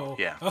male. Oh.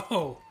 Yeah.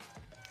 Oh.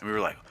 And we were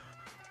like,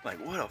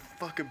 what a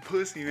fucking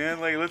pussy, man.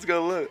 Like, let's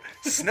go look.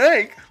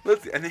 Snake?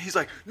 And then he's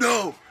like,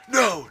 no,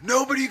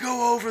 nobody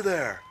go over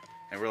there.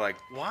 And we're like,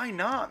 why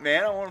not,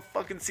 man? I want to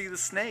fucking see the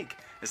snake.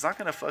 It's not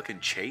gonna fucking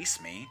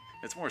chase me.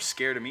 It's more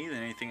scared of me than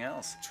anything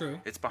else. True.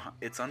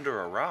 It's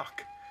under a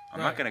rock. I'm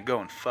not Right. gonna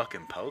go and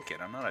fucking poke it.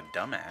 I'm not a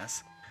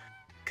dumbass.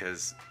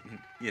 Cause,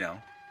 you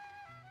know,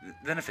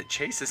 then if it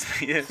chases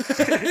me,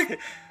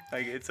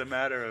 like it's a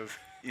matter of,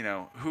 you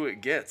know, who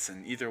it gets.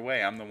 And either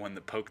way, I'm the one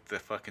that poked the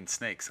fucking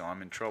snake, so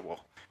I'm in trouble.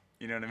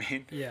 You know what I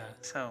mean? Yeah.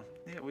 So,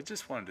 yeah, we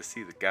just wanted to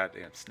see the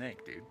goddamn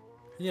snake, dude.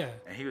 Yeah.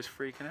 And he was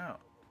freaking out.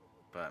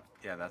 But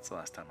yeah, that's the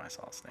last time I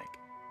saw a snake.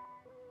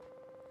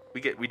 We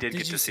did get Did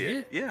to you see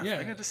it. Yeah,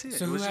 I got to see it.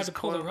 So It who was had just to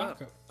pull the coiled rock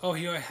up. up? Oh,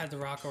 he already had the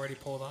rock already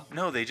pulled up?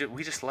 No,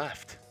 we just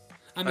left.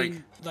 I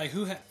mean, like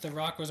who had the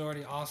rock was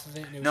already off of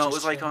it? And it was No, it just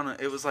was like chilling?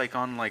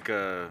 on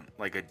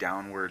like a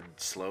downward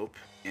slope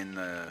in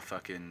the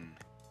fucking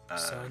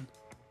Sun.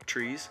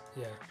 trees.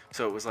 Yeah.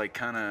 So it was like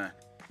kind of,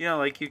 you know,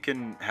 like you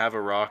can have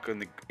a rock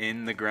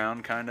in the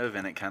ground kind of,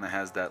 and it kind of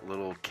has that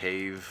little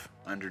cave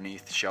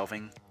underneath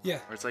shelving. Yeah.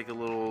 Where it's like a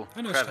little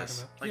I know what you're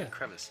crevice, talking about. like Yeah. a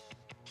crevice.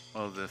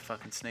 Well, the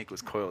fucking snake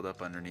was coiled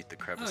up underneath the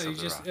crevice Oh, of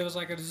the rock. it was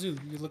like at a zoo.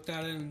 You looked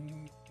at it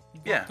and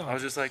Yeah, walked on. I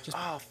was just like,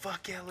 oh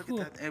fuck yeah, look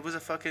Cool. at that. It was a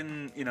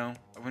fucking, you know,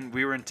 when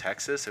we were in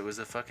Texas, it was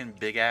a fucking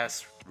big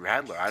ass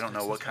rattler. I don't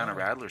know what Texas kind of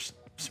rattler.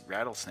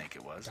 rattlesnake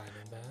it was.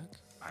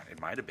 Diamondback.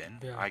 It might have been.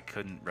 Yeah. I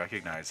couldn't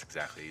recognize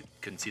exactly.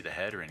 Couldn't see the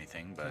head or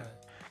anything, but Right.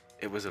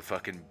 it was a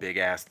fucking big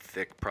ass,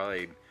 thick,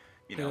 probably,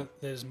 you know.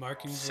 There's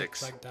markings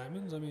six. look like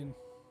diamonds. I mean,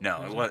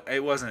 No,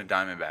 it wasn't a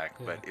diamondback,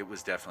 Yeah. but it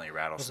was definitely a was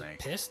it rattlesnake.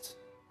 pissed?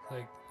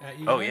 Like at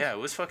you? Oh guys? yeah, it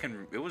was Like,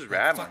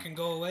 rattling. fucking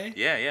go away.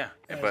 Yeah, yeah.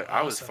 That But is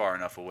I was awesome. far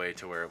enough away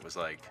to where it was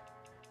like,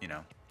 you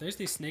know. There's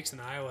these snakes in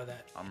Iowa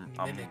that I'm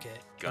mimic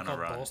it. gonna They're called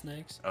run. bull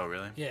snakes. Oh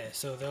really? Yeah,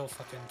 so they'll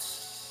fucking.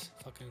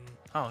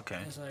 Oh okay.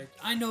 It's like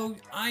I know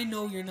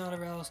you're not a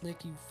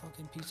rattlesnake, you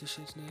fucking piece of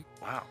shit snake.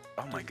 Wow.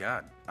 Oh my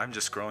god. I'm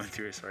just scrolling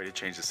through. Sorry to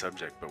change the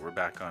subject, but we're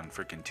back on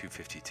freaking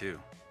 252.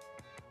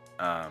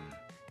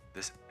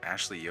 This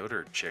Ashley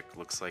Yoder chick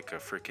looks like a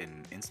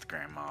freaking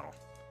Instagram model.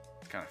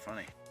 It's kind of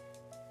funny.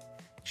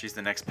 She's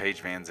the next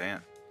Paige Van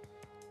Zandt.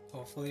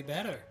 Hopefully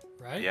better,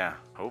 right? Yeah,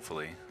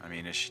 hopefully. I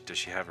mean, does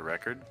she have a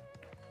record?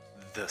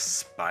 The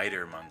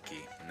Spider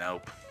Monkey.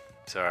 Nope.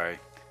 Sorry.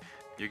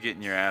 You're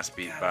getting your ass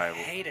beat God, I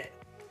hate it.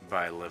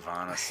 by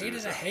Levana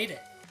Souza. I hate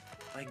it.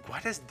 Like,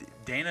 why does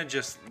Dana's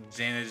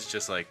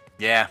just like,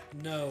 yeah,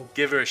 No.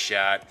 give her a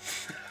shot.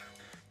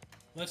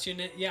 What's your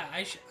name? Yeah,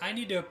 I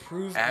need to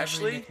approve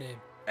Ashley? every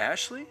nickname.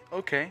 Ashley?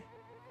 Okay.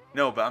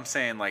 No, but I'm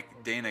saying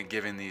like Dana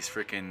giving these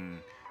freaking,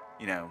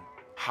 you know,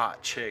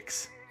 hot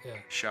chicks Yeah.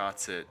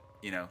 shots at,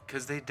 you know,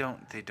 because they don't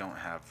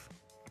have,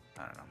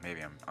 I don't know,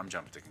 maybe I'm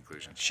jumping to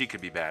conclusions. She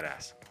could be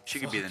badass. She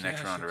could be the Fuck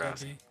next yeah, Ronda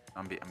she Rousey.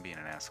 could I'm being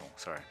an asshole.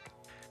 Sorry.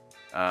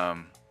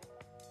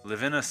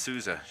 Lavina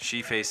Souza,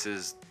 she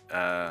faces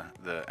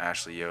the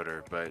Ashley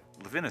Yoder, but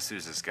Lavina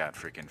Souza's got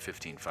freaking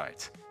 15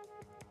 fights,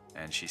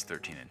 and she's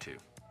 13-2.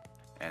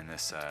 And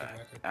this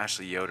record.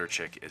 Ashley Yoder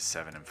chick is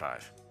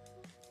 7-5.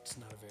 It's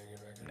not a very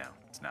good record. No,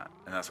 it's not.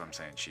 And that's what I'm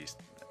saying.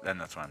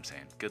 That's what I'm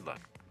saying. Good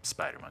luck,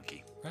 Spider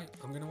Monkey. Right,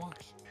 I'm gonna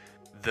watch.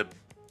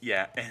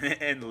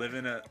 And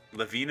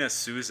Lavina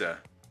Souza,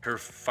 her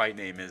fight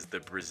name is the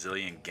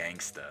Brazilian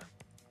Gangsta.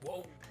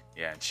 Whoa.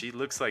 Yeah, and she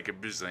looks like a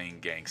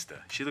Brazilian gangsta.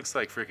 She looks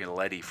like freaking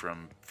Letty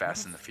from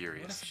Fast and the What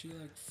Furious. if she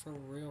like for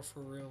real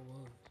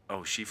won?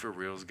 Oh, she for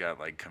real's got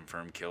like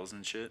confirmed kills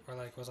and shit. Or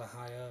like was a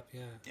high up?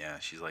 Yeah. Yeah,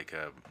 she's like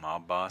a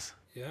mob boss.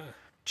 Yeah.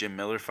 Jim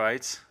Miller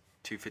fights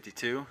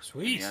 252.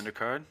 Sweet. In the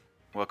undercard.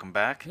 Welcome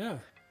back. Yeah.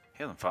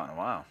 He hasn't fought in a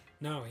while.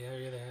 No, yeah,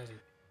 he really hasn't.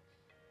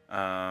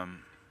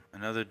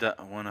 Another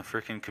one of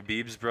freaking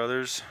Khabib's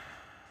brothers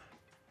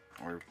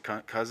or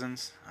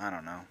cousins. I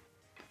don't know.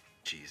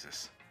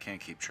 Jesus, can't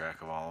keep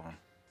track of all of them.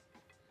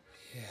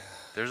 Yeah.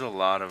 There's a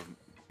lot of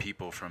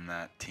people from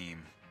that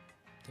team.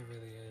 There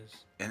really is.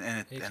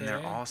 And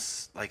they're all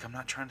like, I'm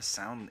not trying to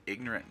sound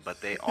ignorant,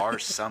 but they are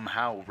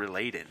somehow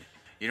related.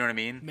 You know what I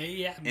mean?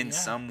 In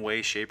some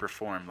way, shape, or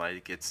form.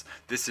 Like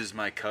this is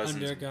my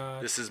cousin's.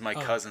 Undergod. This is my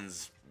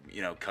cousin's.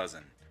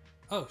 Cousin.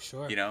 Oh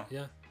sure. Yeah.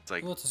 It's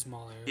like. Well, it's a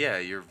small area. Yeah,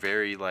 you're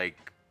very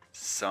like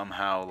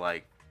somehow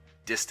like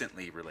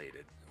distantly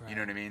related. Right. You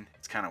know what I mean?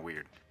 It's kind of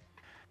weird.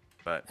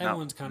 But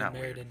everyone's kind of not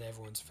married weird. into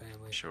everyone's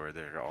family. Sure,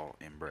 they're all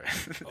inbred.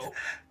 Oh,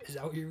 is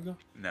that what you were going?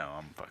 No,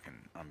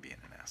 I'm being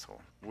an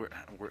asshole. We're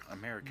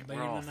American. Being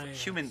We're all an ass.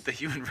 human. The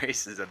human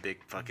race is a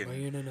big fucking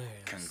Being an ass.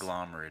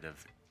 conglomerate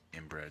of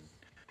inbred.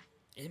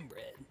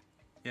 Inbred.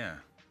 Yeah,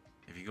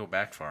 if you go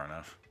back far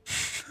enough.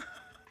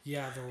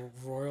 Yeah, the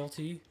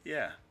royalty.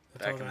 Yeah,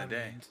 That's back all in the that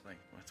day, means. like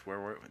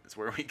it's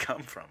where we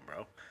come from,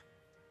 bro.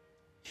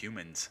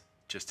 Humans,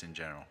 just in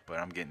general. But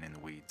I'm getting in the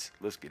weeds.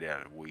 Let's get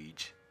out of the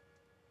weeds.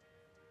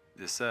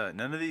 This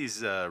none of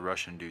these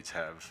Russian dudes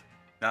have,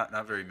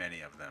 not very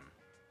many of them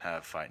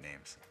have fight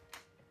names.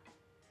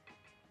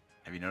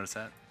 Have you noticed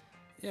that?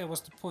 Yeah,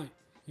 what's the point?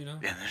 Yeah,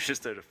 they're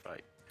just there to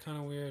fight. Kind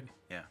of weird.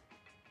 Yeah,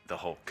 the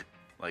Hulk,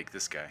 like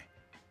this guy,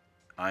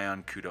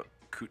 Ion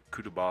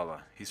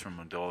Kudabala. He's from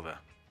Moldova.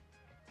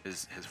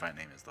 His fight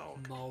name is the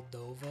Hulk.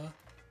 Moldova.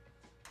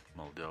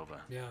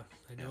 Yeah,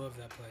 I know of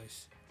that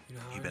place. You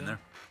know how you I been know? there?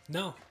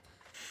 No,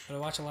 but I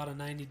watch a lot of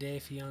 90 Day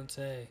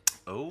Fiance.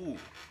 Oh,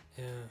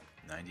 Yeah.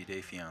 90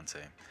 Day Fiance.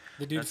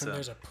 The dude That's from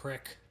there's a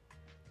prick.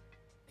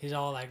 He's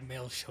all like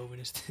male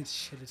chauvinist and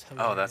shit. It's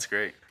hilarious. Oh, that's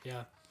great.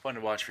 Yeah. Fun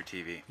to watch for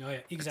TV. Oh yeah,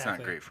 exactly. It's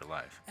not great for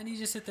live. And you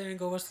just sit there and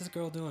go, "What's this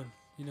girl doing?"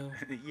 You know.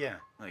 Yeah,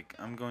 like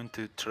I'm going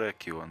to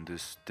track you on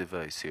this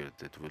device here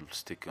that will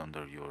stick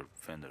under your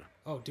fender.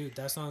 Oh, dude,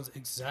 that sounds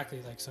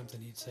exactly like something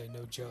he'd say.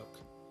 No joke.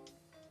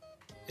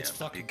 It's Yeah,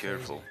 fucking be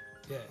careful.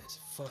 Crazy. Yeah, it's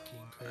fucking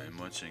crazy. I'm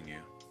watching you.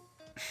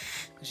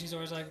 And she's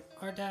always like,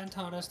 "Our dad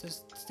taught us to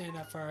stand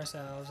up for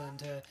ourselves and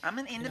to." I'm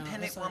an you know,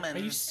 independent it's like, woman. Are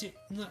you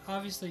no,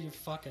 obviously you're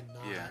fucking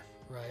not. Yeah.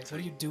 Right. What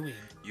are you doing?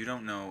 You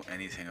don't know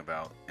anything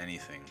about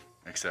anything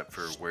except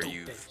for where Stupid.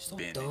 you've So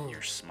been dumb. in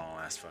your small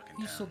ass fucking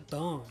You're town. so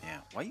dumb.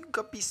 Yeah. Why you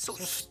gotta be so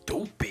So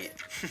stupid?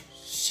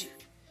 Shit.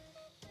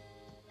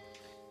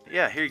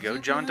 Yeah, here you go,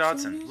 that John the actual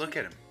Dodson. music? Look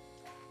at him.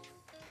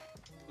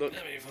 Look.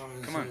 Let me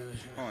fucking Come on. see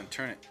this. Hold on,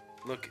 turn it.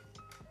 Look.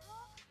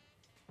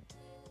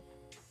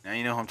 Now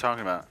you know who I'm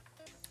talking about.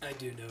 I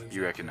do know.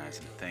 You recognize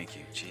him. Thank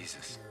you.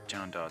 Jesus.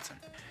 John Dodson.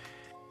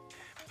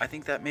 I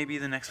think that may be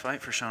the next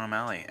fight for Sean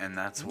O'Malley, and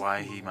that's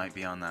why he might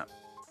be on that.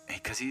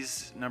 Because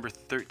he's number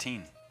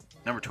 13.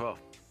 Number 12.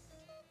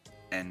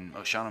 And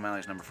Sean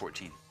O'Malley's number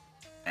 14.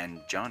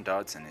 And John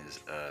Dodson is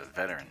a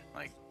veteran.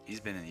 Like, he's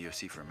been in the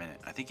UFC for a minute.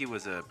 I think he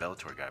was a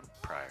Bellator guy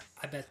prior.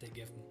 I bet they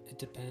give him. It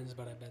depends,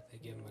 but I bet they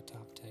give him a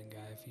top 10 guy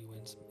if he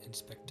wins in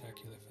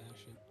spectacular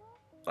fashion.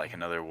 Like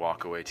another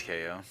walkaway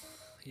KO.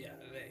 Yeah,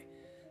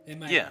 they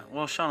might. Yeah,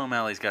 well, Sean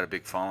O'Malley's got a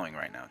big following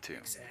right now, too.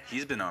 Exactly.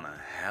 He's been on a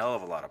hell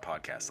of a lot of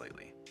podcasts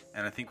lately.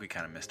 And I think we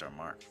kind of missed our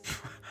mark,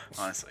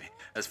 honestly.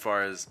 As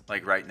far as,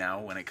 like, right now,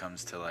 when it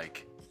comes to,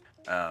 like,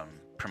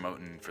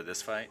 promoting for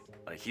this fight,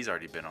 like, he's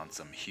already been on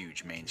some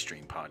huge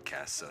mainstream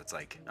podcasts. So it's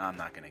like, I'm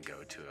not going to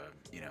go to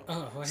a, you know, Oh, I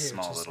hear what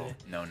small you're little saying.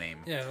 no-name.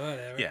 Yeah,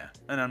 whatever. Yeah,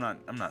 and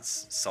I'm not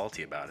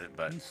salty about it,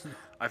 but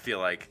I feel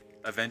like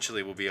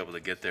eventually we'll be able to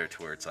get there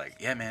to where it's like,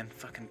 yeah, man,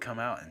 fucking come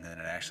out, and then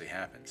it actually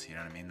happens. You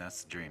know what I mean?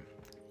 That's the dream.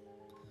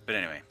 But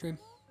anyway,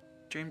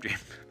 dream.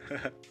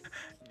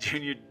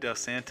 Junior Dos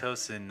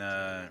Santos and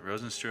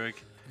Rosenstruik.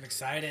 I'm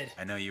excited.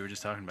 I know you were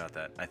just talking about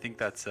that. I think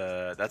that's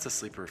a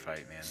sleeper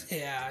fight, man.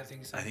 Yeah, I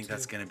think so. I think too.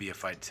 that's gonna be a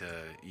fight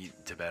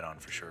to bet on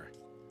for sure.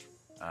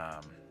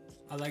 I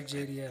like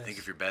JDS. I think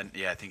if you're betting,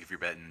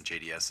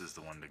 JDS is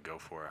the one to go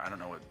for. I don't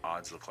know what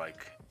odds look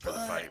like for the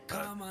fight,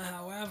 but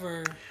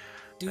however,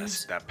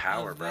 dudes that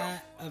power, of bro.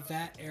 Of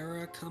that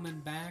era coming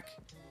back,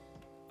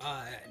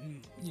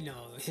 you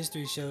know,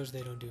 history shows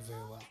they don't do very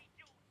well,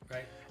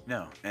 right?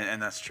 no,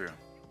 and that's true.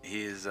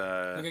 He is.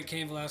 Look at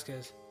Cain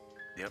Velasquez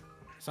Yep.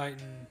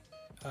 fighting.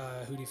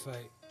 Who'd he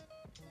fight?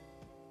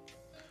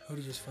 Who'd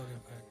he just fucking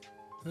fight?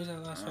 Who was that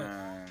last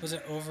fight? Was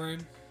it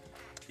Overeem?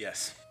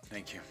 Yes.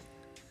 Thank you.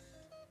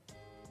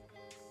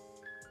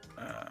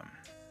 I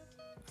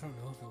don't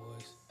know if it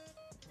was,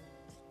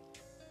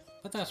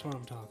 but that's what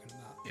I'm talking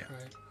about. Yeah.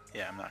 Right.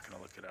 Yeah, I'm not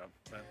gonna look it up,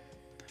 but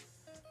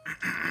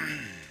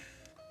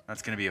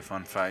That's going to be a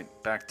fun fight.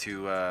 Back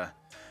to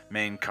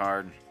main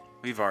card.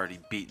 We've already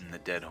beaten the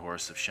dead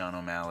horse of Sean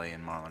O'Malley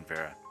and Marlon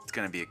Vera. It's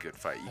going to be a good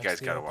fight. You That's guys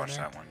the got to watch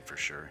opener. that one for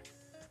sure.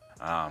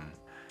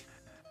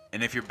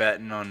 And if you're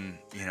betting on,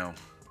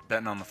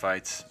 betting on the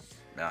fights,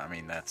 I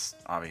mean, that's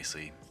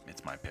obviously,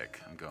 it's my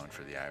pick. I'm going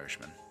for the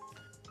Irishman.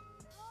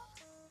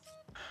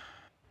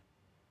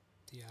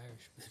 The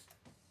Irishman.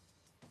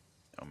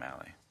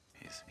 O'Malley.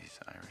 He's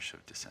Irish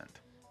of descent.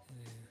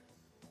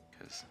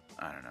 Because,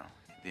 I don't know,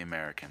 the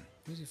American.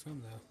 Where's he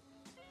from,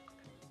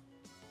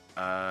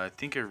 though? I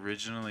think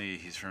originally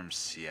he's from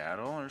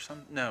Seattle or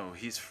something. No,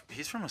 he's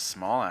from a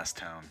small ass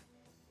town.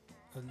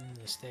 In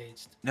the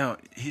States. No,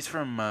 he's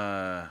from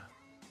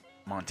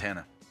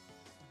Montana.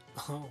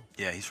 Oh,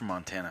 Yeah, he's from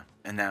Montana,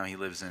 and now he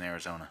lives in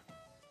Arizona.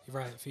 you're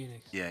right,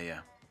 Phoenix. Yeah.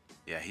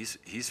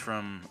 He's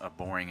from a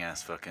boring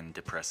ass fucking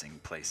depressing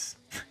place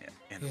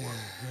in the Yeah, world.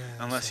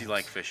 yeah, Unless you sucks.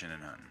 like fishing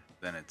and hunting,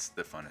 then it's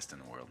the funnest in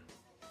the world.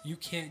 You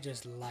can't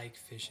just like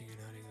fishing and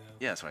hunting, though.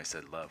 Yeah, that's why I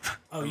said love.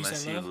 Oh, you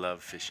Unless said you love?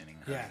 love fishing and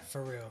hunting. Yeah,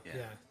 for real. Yeah.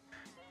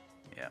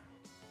 Yeah. Yeah.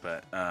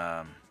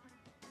 But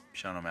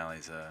Sean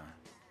O'Malley's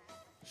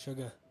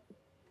Sugar.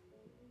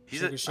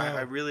 he's Sugar a, Show.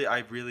 I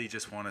really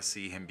just want to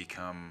see him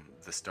become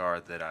the star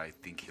that I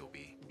think he'll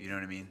be. You know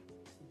what I mean?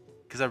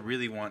 Because I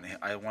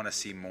want to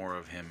see more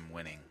of him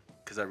winning.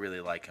 Because I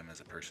really like him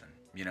as a person.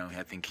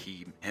 I think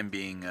him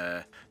being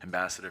a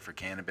ambassador for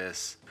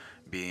cannabis,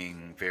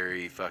 being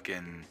very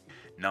fucking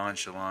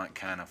nonchalant,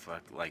 kind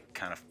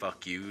of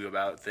fuck you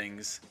about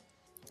things.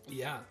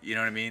 Yeah. You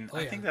know what I mean? Oh,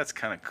 I yeah. think that's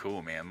kind of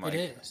cool, man. Like,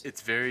 is.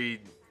 It's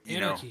very,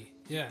 Anarchy.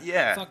 Yeah.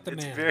 Yeah, Fuck the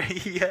it's man.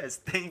 very yes.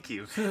 Thank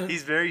you.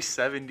 He's very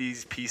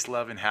 70s peace,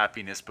 love, and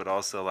happiness, but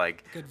also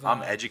like Good I'm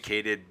vibes.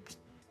 educated.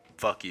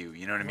 Fuck you.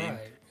 You know what I mean?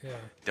 Right. Yeah.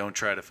 Don't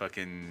try to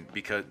fucking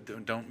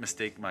don't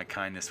mistake my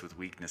kindness with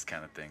weakness,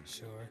 kind of thing.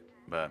 Sure.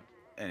 But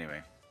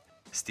anyway,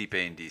 Stipe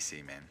and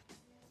DC, man.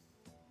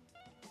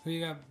 Who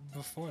you got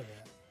before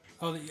that?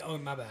 Oh,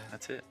 my bad.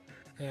 That's it.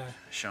 Yeah.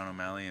 Sean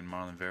O'Malley and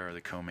Marlon Vera are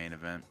the co-main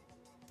event,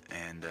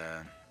 and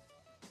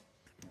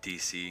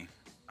DC.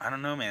 I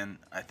don't know, man.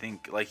 I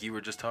think like you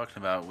were just talking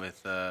about with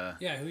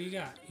Yeah. Who you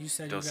got? You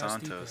said Dos you got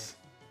Santos.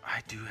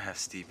 I do have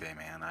Stipe,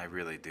 man. I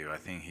really do. I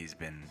think he's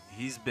been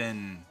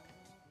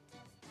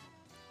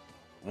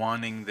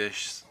wanting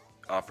this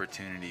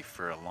opportunity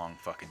for a long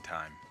fucking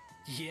time.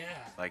 Stipe. Yeah.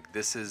 Like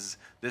this is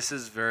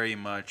very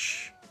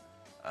much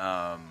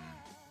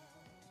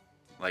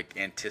like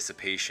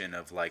anticipation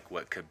of like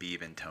what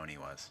Khabib and Tony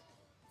was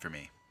for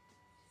me.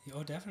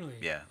 Oh, definitely.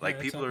 Yeah, like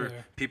that's up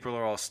there. people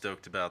are all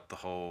stoked about the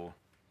whole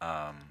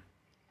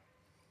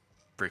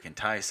freaking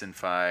Tyson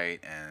fight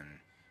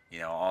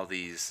and all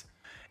these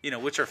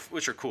which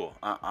are cool.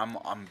 I'm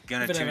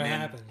gonna If it tune ever in.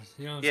 happens,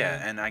 you know what I'm Yeah,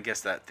 saying? and I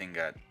guess that thing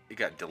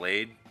got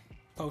delayed,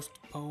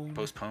 Postponed.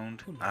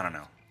 postponed. I don't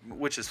know,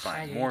 which is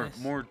fine. Hiatus.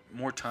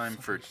 More time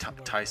for Fucking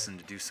shit Tyson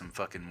to do some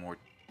fucking more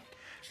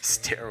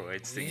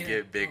steroids to Yeah.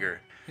 get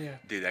bigger. Yeah.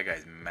 Dude, that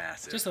guy's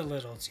massive. Just a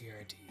little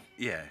TRT.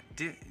 Yeah,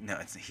 dude. No,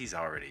 he's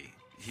already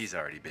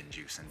been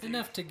juicing. Dude.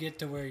 Enough to get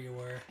to where you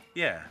were.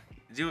 Yeah,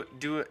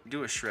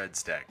 do a shred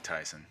stack,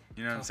 Tyson.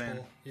 You know what I'm saying?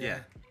 Couple, yeah.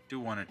 Do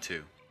one or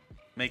two.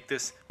 Make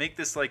this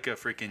like a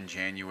freaking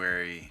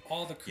January.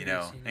 All the You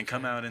know, crazy and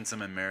come yeah. out in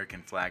some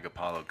American flag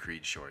Apollo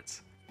Creed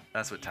shorts.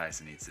 That's what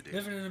Tyson needs to do.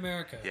 Living in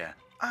America. Yeah.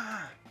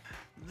 I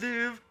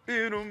live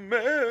in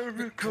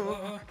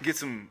America. Get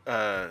some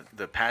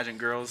the pageant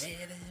girls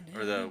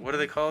or the what are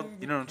they called?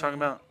 You know what I'm talking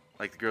about?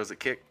 Like the girls that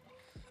kick.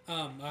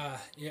 Yeah.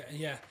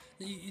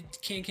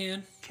 Can.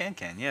 Can,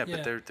 Yeah. yeah,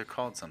 but they're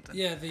called something.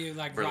 Yeah, the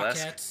like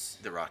Burlesque.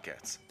 Rockettes. The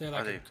Rockettes. They're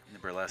like are they? The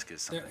burlesque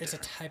is something It's a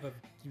different. type of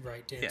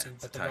dancing, it's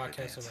but a the type of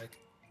Rockettes dance. are like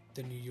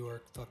the New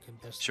York fucking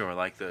best. Sure,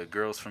 like the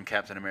girls from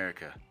Captain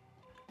America.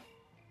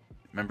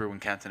 Remember when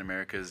Captain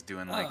America is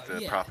doing like Oh,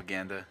 the yeah.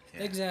 propaganda?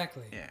 Yeah.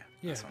 Exactly. Yeah,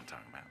 Yeah. that's what I'm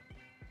talking about.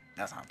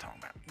 That's what I'm talking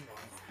about.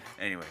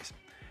 Anyways,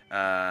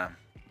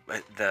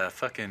 but the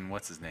fucking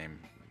what's his name?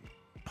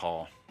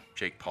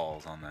 Jake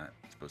Paul's on that.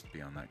 Supposed to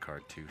be on that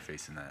card too,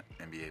 facing that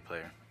NBA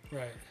player,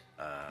 Right.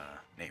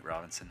 Nate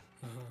Robinson.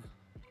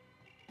 Uh-huh.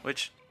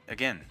 Which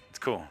again, it's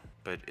cool,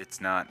 but it's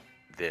not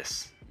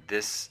this.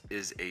 This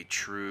is a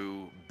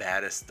true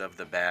baddest of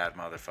the bad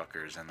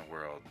motherfuckers in the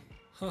world.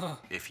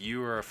 If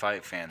you are a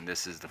fight fan,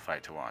 this is the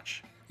fight to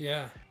watch.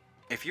 Yeah.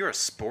 If you're a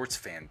sports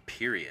fan,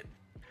 period,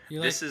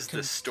 You this like is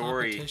the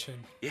story.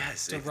 competition.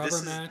 Yes, It's a if rubber this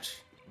is, match.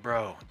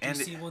 bro. And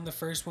DC won the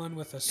first one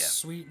with a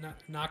sweet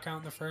knockout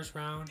in the first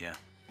round. yeah,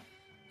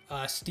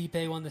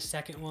 Stipe won the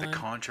second one. the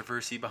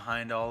controversy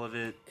behind all of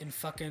it. in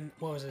fucking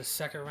what was it,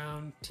 second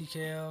round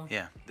TKO?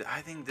 Yeah, I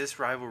think this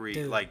rivalry,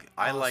 Dude, like,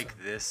 I awesome.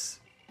 like this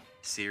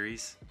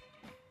series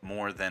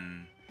more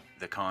than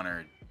the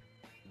Conor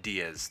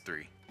Diaz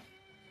 3.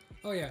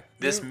 Oh yeah.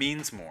 This They-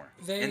 means more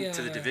they,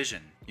 into the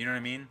division. You know what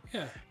I mean?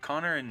 Yeah.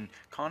 Connor and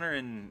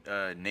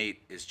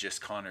Nate is just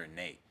Connor and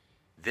Nate.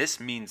 This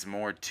means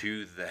more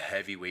to the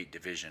heavyweight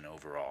division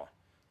overall.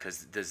 Because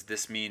does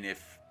this mean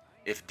if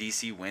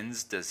DC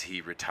wins, does he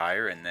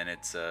retire and then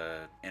it's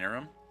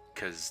interim?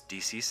 Because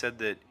DC said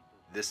that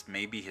this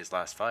may be his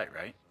last fight,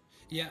 right?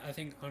 Yeah, I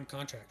think on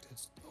contract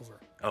it's over.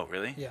 Oh,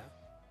 really? Yeah.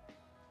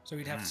 So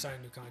he'd have to sign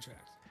a new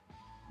contract.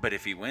 But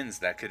if he wins,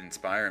 that could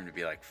inspire him to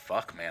be like,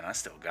 fuck, man, I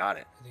still got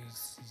it. I think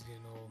he's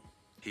getting old.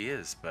 He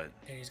is, but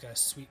And he's got a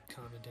sweet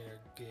commentator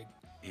gig.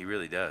 he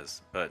really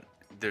does. But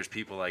there's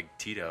people like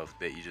Tito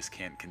that you just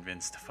can't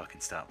convince to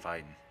fucking stop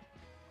fighting.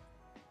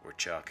 Or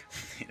Chuck,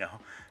 you know?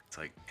 It's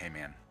like, hey,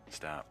 man,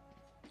 stop.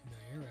 No,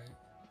 you're right.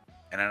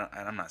 And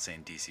I'm not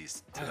saying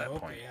DC's to I that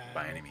hope point it, yeah, I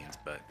by hope any means,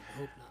 not. but I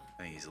hope not.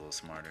 I think he's a little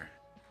smarter.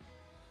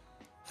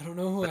 I don't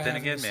know who But I then have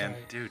in again, this man,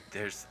 fight. dude,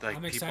 there's like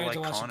I'm people excited like to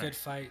watch Connor. a good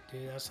fight,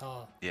 dude. That's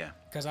all. Yeah,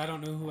 Because I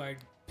don't know who I'd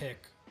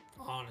pick,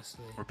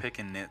 honestly. we're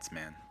picking nits,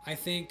 man. I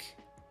think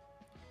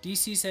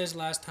DC says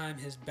last time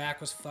his back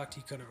was fucked,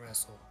 he couldn't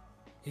wrestle.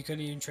 He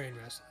couldn't even train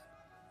wrestling.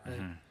 Right?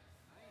 Mm-hmm.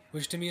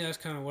 Which to me, that's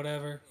kind of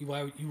whatever. You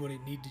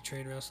wouldn't need to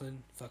train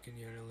wrestling. Fucking,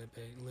 you're an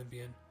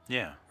Olympian,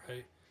 Yeah,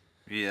 right?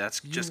 yeah,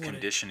 that's You just wouldn't-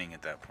 conditioning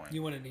at that point.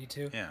 You wouldn't need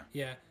to. Yeah.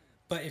 Yeah.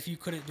 But if you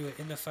couldn't do it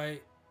in the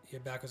fight,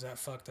 your back was that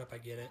fucked up, I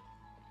get it.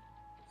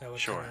 That would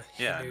Sure. kinda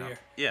Yeah. hinder No. your-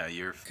 Yeah.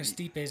 You're. Because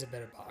Stipe's a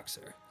better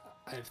boxer,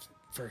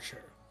 for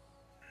sure.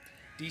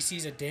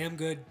 DC's a damn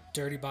good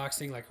dirty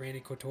boxing like Randy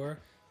Couture.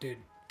 Dude,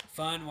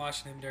 fun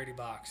watching him dirty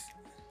box.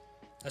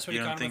 That's what You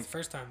he don't caught him think- with the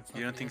first time.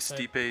 You don't fucking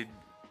think inside.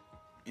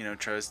 Stipe,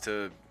 tries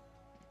to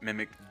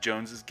mimic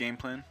Jones's game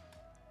plan?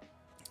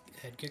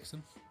 Head kicks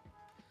him?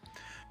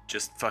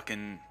 Just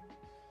fucking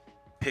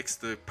picks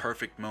the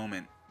perfect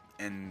moment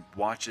and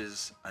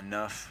watches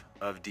enough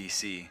of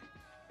DC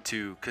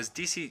because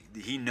DC,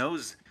 he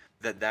knows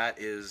that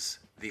is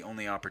the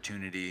only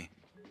opportunity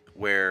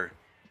where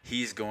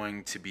he's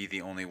going to be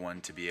the only one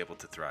to be able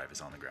to thrive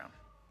is on the ground.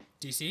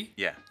 DC?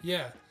 Yeah.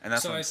 Yeah. And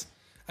that's so what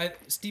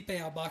Stipe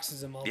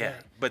outboxes him all Yeah, day.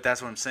 but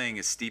that's what I'm saying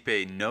is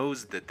Stipe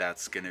knows that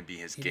that's going to be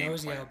his He game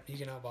knows plan. he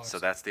can outbox. So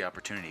that's the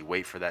opportunity.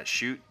 Wait for that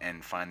shoot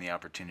and find the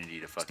opportunity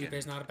to fucking.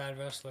 Stipe's not a bad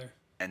wrestler.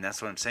 And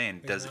that's what I'm saying.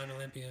 He's Does not an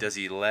Olympian. does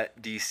he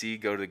let DC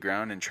go to the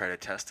ground and try to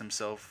test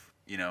himself?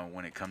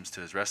 When it comes to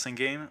his wrestling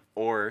game,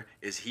 or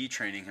is he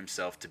training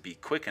himself to be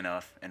quick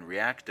enough and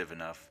reactive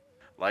enough,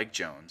 like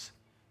Jones,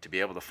 to be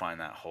able to find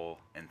that hole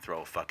and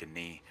throw a fucking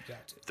knee,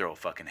 Got to. throw a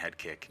fucking head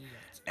kick, You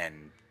got to.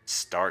 and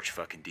starch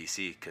fucking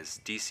DC?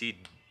 Because DC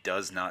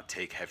does not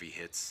take heavy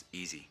hits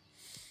easy.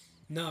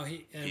 No,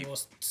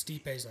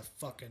 Stipe's a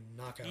fucking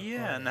knockout.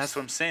 Yeah, and that's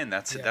what I'm saying.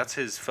 That's Yeah. that's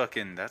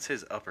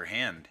his upper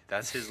hand.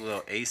 That's his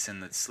little ace in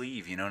the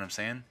sleeve. You know what I'm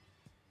saying?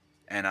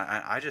 And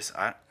I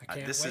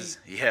can't this is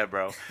wait. yeah,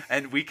 bro.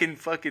 And we can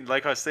fucking,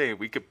 like I was saying,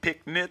 we could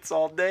pick nits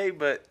all day,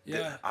 but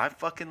Yeah.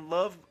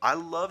 I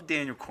love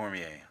Daniel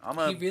Cormier. I'm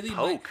a He really might-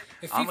 poke.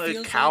 if he I'm a feels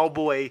like-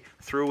 cowboy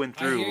through and I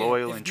through, hear you.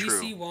 loyal if and DC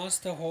true. wants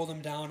to hold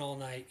him down all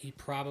night, he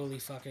probably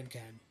fucking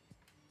can.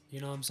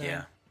 You know what I'm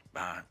saying?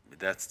 Yeah.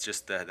 That's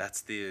just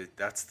that's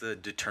the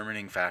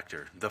determining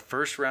factor. The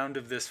first round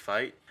of this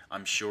fight,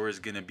 I'm sure, is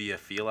going to be a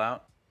feel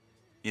out.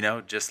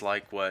 Just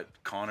like what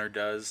Connor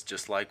does,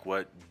 just like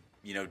what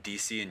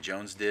DC and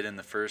Jones did in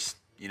the first,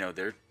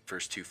 their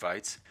first two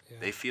fights. Yeah.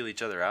 They feel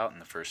each other out in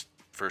the first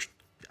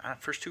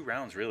two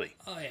rounds, really.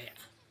 Oh yeah.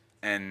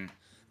 And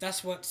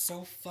That's what's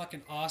so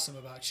fucking awesome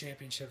about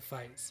championship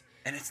fights.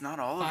 it's not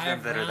all of 5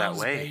 them that rounds, are that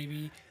way.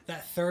 baby.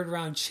 That third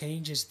round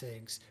changes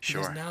things.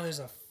 Sure. Because now there's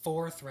a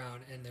fourth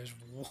round and there's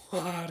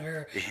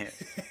water.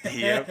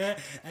 Yep.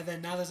 And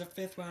then now there's a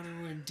fifth round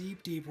and we're in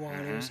deep, deep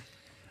waters.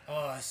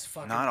 Oh, it's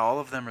fucking. Not all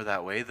of them are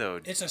that way, though.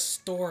 It's a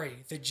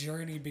story. The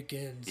journey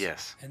begins.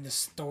 Yes. And the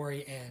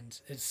story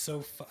ends. It's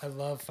so. I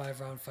love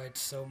 5-round fights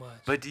so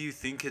much. But do you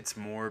think it's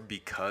more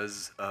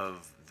because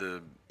of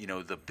the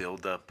the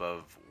buildup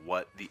of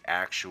what the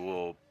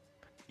actual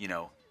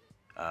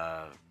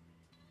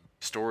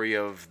story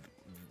of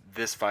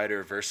this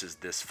fighter versus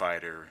this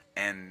fighter,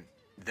 and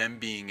them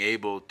being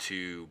able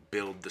to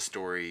build the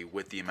story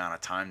with the amount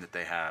of time that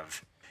they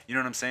have? You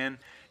know what I'm saying?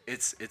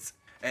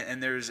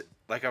 And there's,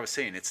 like I was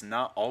saying, it's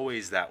not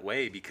always that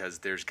way, because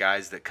there's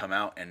guys that come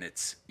out and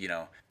it's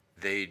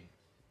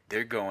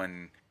they're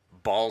going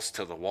balls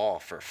to the wall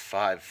for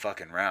 5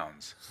 fucking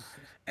rounds.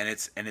 And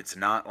it's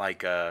not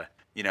like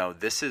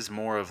this is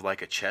more of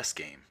like a chess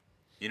game.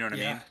 You know what I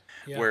mean?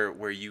 Yeah.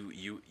 Where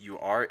you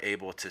are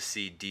able to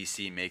see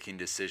DC making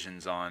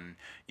decisions on,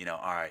 all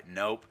right,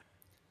 nope.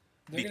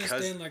 They're going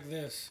to stand like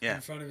this Yeah.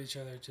 in front of each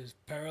other, just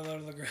parallel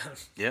to the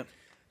ground, Yep.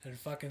 and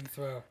fucking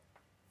throw.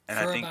 And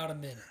for I think about a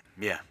minute.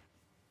 yeah.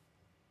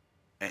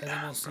 And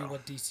then we'll see bro.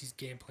 what DC's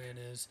game plan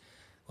is.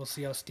 We'll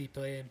see how Stipe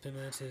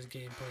implements his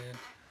game plan.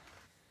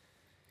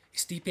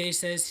 Stipe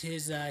says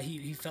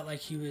he felt like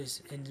he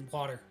was in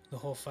water the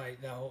whole fight,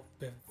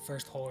 the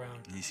first whole round.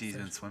 You see he's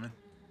been swimming?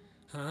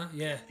 Huh?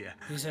 Yeah. Yeah.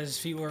 He says his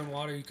feet were in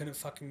water. You couldn't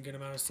fucking get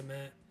him out of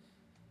cement,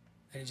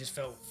 and he just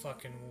felt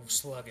fucking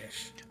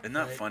sluggish. Isn't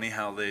that Right? funny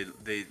how they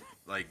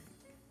like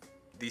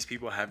these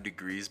people have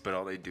degrees, but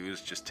all they do is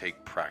just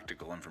take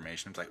practical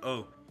information. It's like,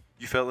 oh,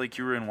 you felt like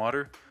you were in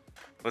water?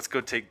 Let's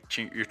go take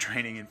your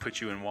training and put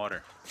you in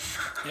water.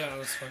 Yeah, it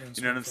was fucking.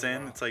 You know what I'm for a saying?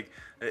 while. It's like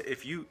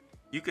if you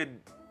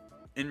could,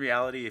 in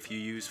reality, if you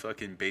use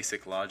fucking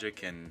basic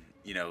logic and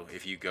you know,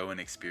 if you go and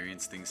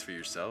experience things for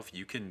yourself,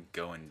 you can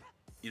go and,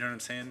 you know what I'm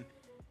saying?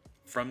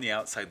 From the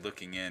outside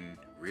looking in,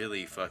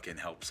 really fucking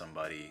help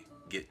somebody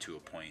get to a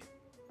point,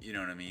 you know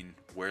what I mean,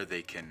 where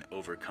they can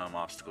overcome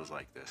obstacles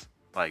like this.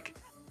 Like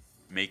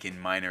making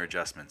minor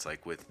adjustments,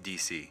 like with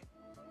DC.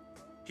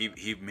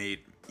 He made,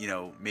 you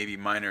know, maybe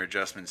minor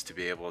adjustments to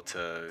be able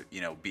to,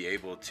 you know,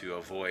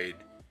 avoid,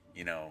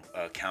 you know,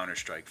 a counter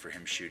strike for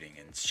him shooting,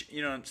 and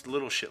you know, it's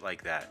little shit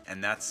like that.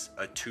 And that's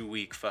a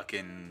 2-week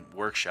fucking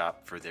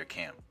workshop for their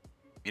camp.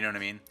 You know what I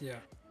mean? Yeah.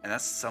 And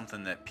that's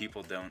something that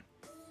people don't,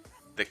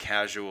 the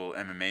casual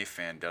MMA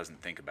fan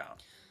doesn't think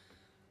about.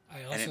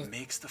 And it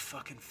makes the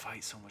fucking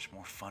fight so much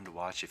more fun to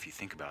watch if you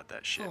think about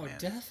that shit, man. Oh,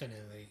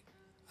 definitely.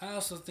 I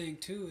also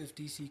think too, if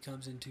DC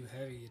comes in too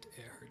heavy, it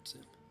hurts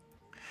him.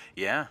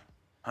 Yeah,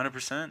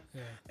 100%.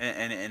 Yeah.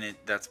 And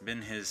that's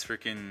been his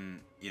freaking,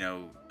 you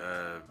know,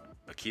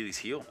 Achilles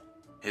heel,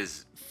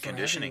 his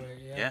conditioning.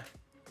 Yeah.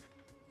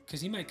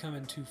 Because he might come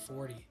in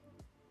 240.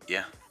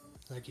 Yeah.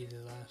 Like he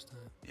did last time.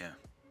 Yeah.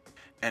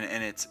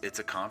 And it's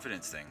a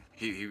confidence thing.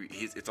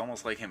 He's it's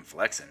almost like him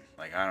flexing.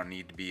 Like, I don't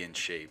need to be in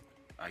shape.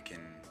 I can.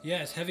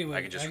 Yeah, it's heavyweight.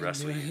 I can just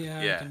wrestle you.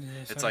 Yeah.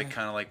 It's like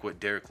kind of like what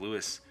Derek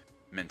Lewis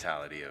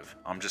mentality of,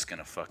 I'm just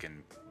gonna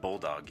fucking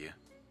bulldog you.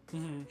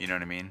 Mm-hmm. You know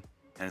what I mean?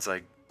 And it's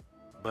like,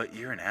 but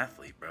you're an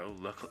athlete, bro.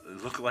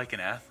 Look like an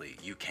athlete.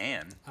 You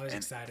can. I was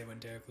excited when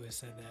Derek Lewis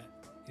said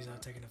that. He's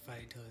not taking a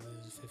fight until he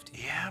loses 15.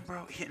 Yeah,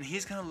 bro. And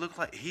he's gonna look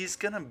like he's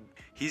gonna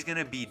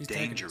be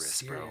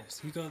dangerous, bro.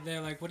 You go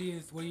there like, what do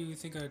you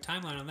think of the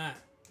timeline on that?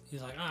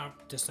 He's like,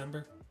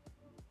 December.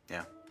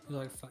 Yeah. He's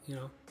like, you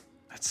know.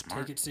 That's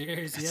smart. Take it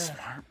serious. That's yeah.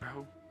 smart,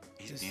 bro.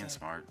 He's being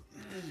smart.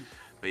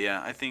 But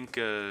yeah, I think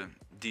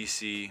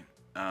DC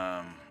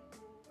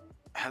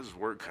has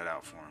work cut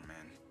out for him,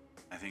 man.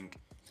 I think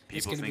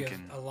people it's gonna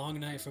thinking be a long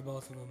night for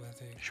both of them, I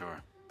think.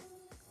 Sure.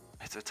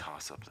 It's a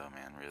toss-up, though,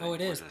 man. Really. Oh,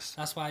 it is.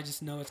 That's why I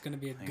just know it's gonna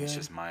be a good. It's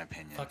just my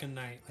opinion. Fucking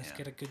night. Let's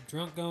get a good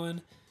drunk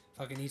going.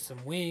 Fucking eat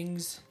some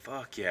wings.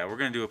 Fuck yeah, we're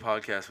gonna do a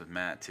podcast with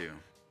Matt too.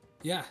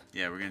 Yeah.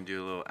 Yeah, we're gonna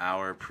do a little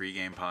hour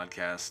pregame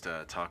podcast.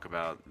 Talk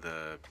about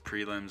the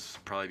prelims.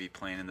 Probably be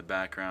playing in the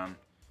background,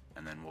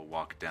 and then we'll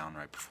walk down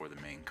right before the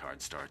main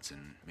card starts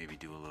and maybe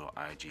do a little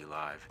IG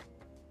live.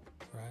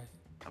 Right.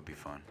 That'll be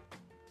fun.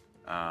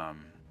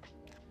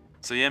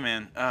 So yeah,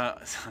 man. I'm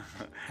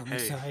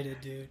excited,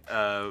 dude.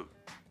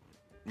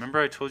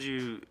 Remember I told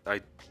you I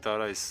thought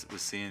I was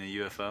seeing a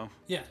UFO?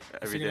 Yeah.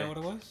 Every figured day. out what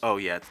it was? Oh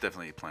yeah, it's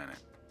definitely a planet.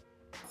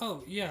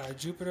 Oh yeah,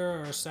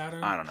 Jupiter or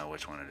Saturn. I don't know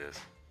which one it is,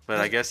 but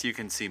I guess you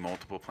can see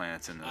multiple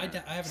planets in the I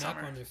have an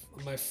summer. app on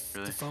my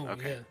Really? the phone.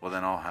 Okay. Yeah. Well,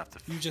 then I'll have to.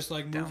 You just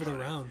like move it download it.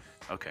 around,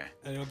 Okay.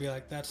 and it'll be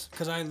like that's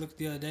because I looked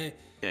the other day.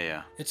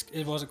 Yeah.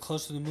 It wasn't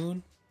close to the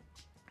moon.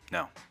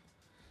 No.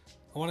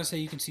 I want to say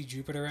you can see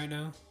Jupiter right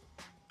now.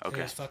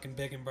 Okay. It's fucking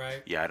big and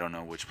bright. Yeah, I don't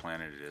know which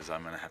planet it is.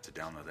 I'm gonna have to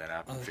download that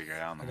app and figure it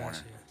out in the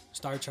morning.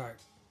 Star chart.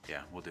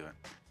 Yeah, we'll do it.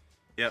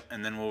 Yep,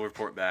 and then we'll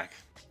report back.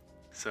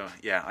 So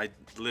yeah, I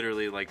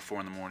literally like 4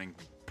 a.m.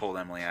 pulled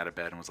Emily out of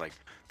bed and was like,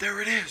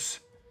 "There it is,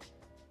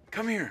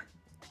 come here,"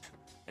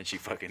 and she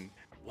fucking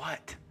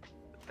what?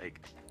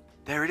 Like,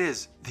 there it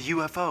is, the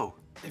UFO.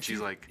 And she's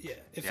like,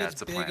 if yeah,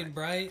 it's a big planet. and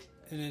bright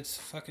and it's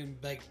fucking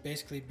like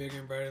basically bigger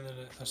and brighter than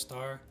a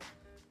star,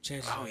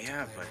 chances are it's a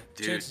planet. But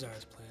dude, chances are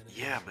it's a planet.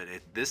 Yeah, but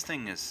this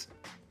thing is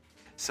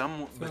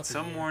some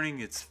Fucking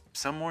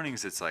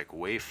mornings it's like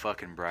way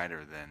fucking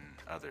brighter than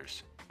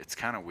others. It's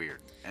kind of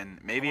weird, and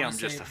maybe I'm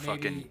just a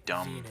fucking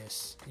dumb.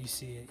 Venus. You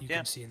see it. You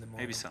can see in the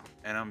morning. Maybe so.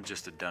 And I'm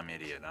just a dumb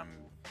idiot. I'm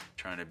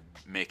trying to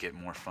make it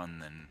more fun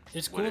than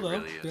It's what cool it though.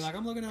 really is. Be like,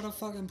 I'm looking at a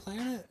fucking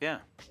planet. Yeah,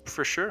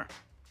 for sure.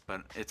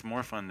 But it's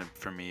more fun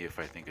for me if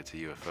I think it's a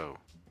UFO.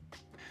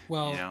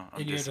 Well, You know,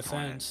 I'm in your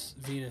disappointed. defense,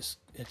 Venus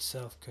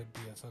itself could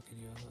be a fucking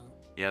UFO.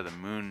 Yeah, the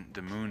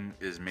moon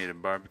is made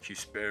of barbecue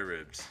spare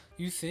ribs.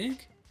 You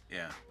think?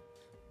 Yeah.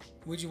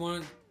 Would you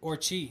want it or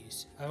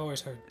cheese? I've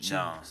always heard cheese.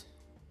 No. It's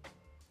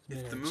made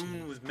If out the of moon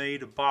cheese. was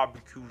made of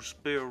barbecue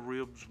spare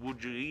ribs,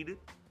 would you eat it?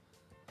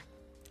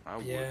 I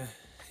would.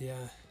 Yeah.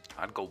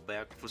 I'd go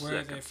back for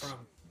Where seconds. are they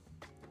from?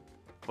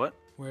 What?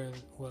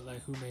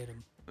 Who made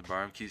them? The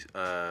barbecues?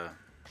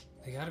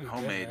 They gotta be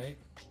Homemade. good, right?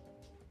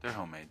 They're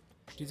homemade.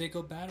 Do they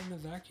go bad in a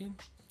vacuum?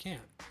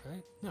 Can't,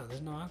 right? No,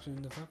 there's no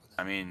oxygen to fuck with.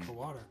 I mean, For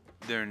water.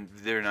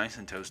 they're nice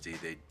and toasty.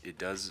 It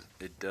does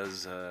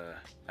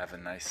have a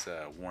nice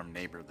warm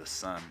neighbor, the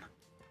sun.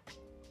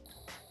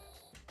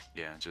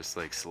 Yeah, just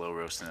like slow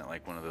roasting it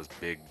like one of those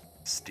big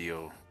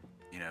steel,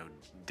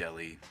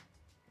 deli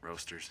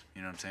roasters.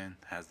 You know what I'm saying?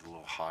 Has the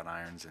little hot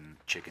irons and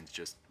chicken's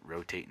just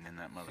rotating in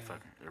that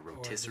motherfucker. A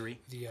rotisserie.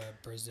 Or the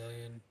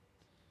Brazilian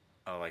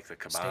Oh, like the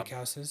kebab.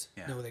 steakhouses.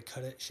 Yeah. No, they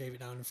cut it, shave it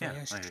down in front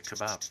Yeah, of you. like a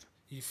kebab.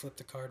 You flip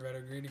the card red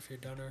or green if you're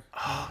done or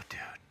Oh, dude.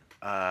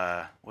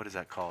 What is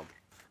that called?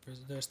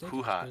 Their steakhouse.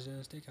 Hoo-ha.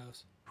 Brazilian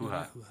steakhouse.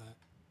 Hoo-ha.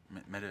 No,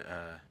 not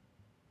Hoo-ha.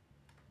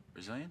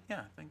 Brazilian?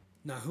 Yeah, I think.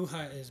 No,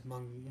 Hoo-ha is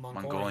Mongolian.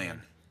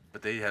 Mongolian.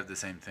 But they have the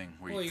same thing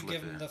where Well, you you flip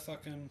give them it. the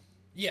fucking...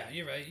 Yeah,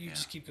 you're right. You Yeah.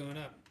 just keep going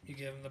up. You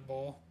give them the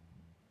bowl.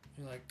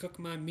 You're like, cook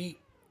my meat.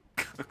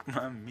 Cook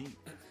my meat.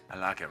 I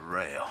like it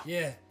raw.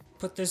 Yeah,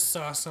 put this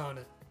sauce on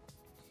it.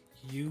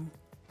 You.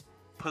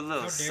 Put a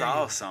little How dare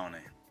sauce on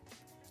it.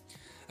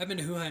 I've been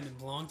to Hoo Ha in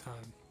a long time.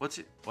 What's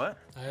it? What?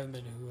 I haven't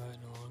been to Hoo Ha in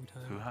a long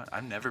time. Hoo Ha?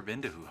 I've never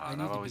been to Hoo Ha. I And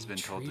need I've to always be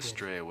been told to treated.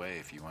 stray away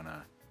if you want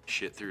to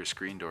shit through a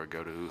screen door,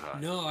 go to Hoo Ha.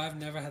 No, I've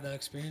never had that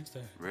experience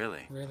there.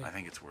 Really? Really? I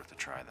think it's worth a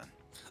try then.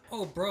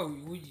 Oh, bro,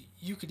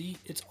 you could eat.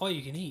 It's all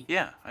you can eat.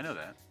 Yeah, I know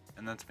that.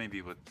 And that's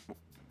maybe what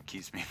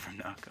keeps me from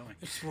not going.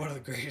 It's one of the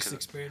greatest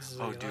experiences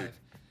of Oh, your dude.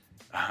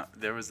 life.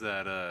 There was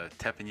that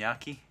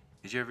teppanyaki.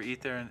 Did you ever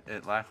eat there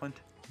at Lackland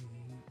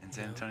in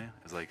San no. Antonio?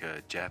 It was like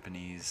a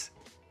Japanese,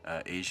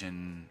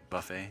 Asian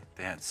buffet.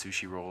 They had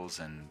sushi rolls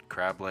and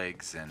crab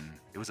legs, and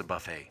it was a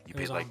buffet. You It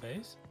was paid on like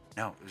base?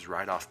 no, it was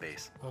right off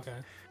base. Okay.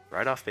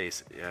 Right off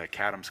base,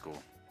 Cadam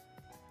School.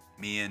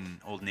 Me and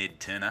old Nate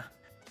Tuna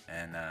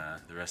and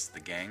the rest of the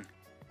gang.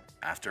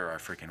 After our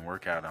freaking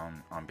workout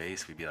on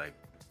base, we'd be like,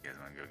 "You guys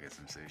want to go get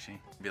some sushi?"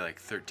 It'd be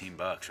like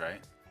 $13,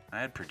 right? I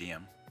had per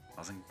diem. I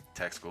was in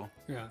tech school.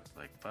 Yeah.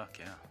 Like, fuck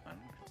yeah.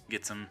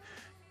 Get some,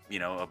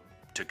 a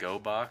to-go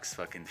box,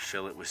 fucking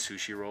fill it with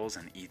sushi rolls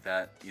and eat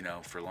that,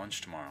 for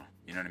lunch tomorrow.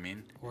 You know what I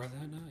mean? Or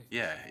that night.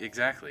 Yeah,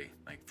 exactly.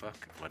 Like,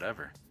 fuck,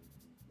 whatever.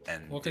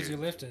 And Well, because dude-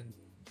 you're lifting.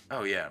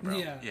 Oh, yeah, bro.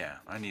 Yeah. Yeah,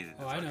 I needed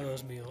Oh, I know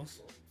those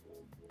meals.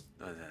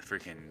 the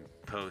freaking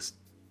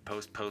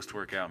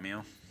post-workout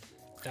meal.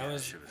 That Yeah,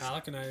 was shit was-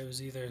 Alec and I. It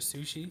was either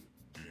sushi,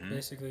 Mhm.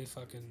 basically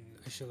fucking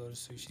a shitload of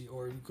sushi,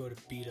 or we go to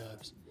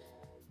B-Dubs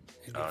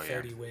and get Oh, yeah.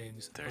 30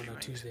 wings 30 on a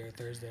wings. Tuesday or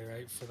Thursday,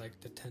 right? For like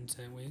the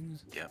 10-cent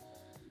wings, Yep.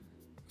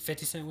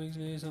 50-cent wings,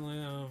 maybe something like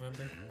that. I don't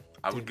remember.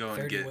 I would Dude, go and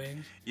 30 get,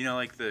 wings.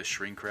 like the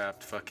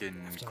shrink-wrapped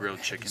fucking After, like, grilled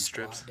a chicken heavy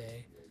squat strips.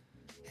 Day,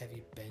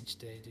 heavy bench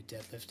day, do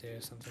deadlift day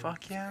or something.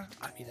 Fuck yeah.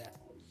 Give me that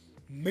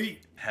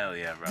meat. Hell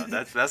yeah, bro.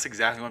 That's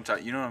exactly what I'm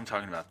talking. You know what I'm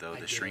talking about though? I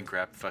The do. shrink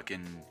wrap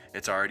fucking.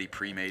 It's already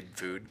pre-made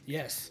food.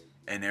 Yes.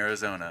 In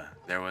Arizona,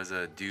 there was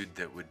a dude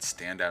that would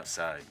stand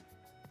outside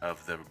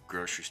of the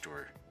grocery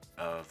store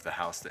of the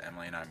house that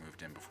Emily and I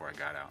moved in before I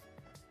got out.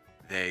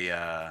 They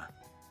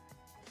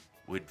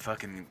would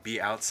fucking be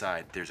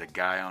outside. There's a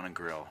guy on a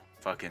grill,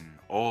 fucking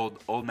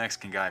old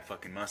Mexican guy,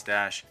 fucking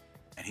mustache,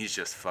 and he's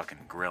just fucking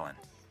grilling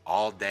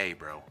all day,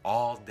 bro,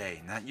 all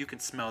day. Now you can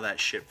smell that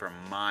shit for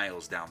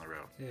miles down the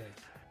road. Yeah.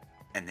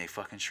 And they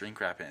fucking shrink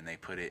wrap it and they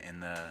put it in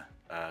the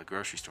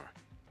grocery store.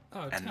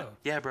 Oh, And toe.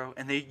 yeah, bro,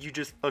 and you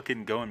just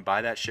fucking go and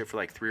buy that shit for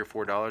like $3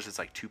 or $4. It's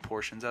like 2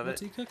 portions of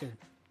What's it. he cooking?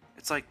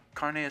 It's like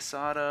carne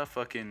asada,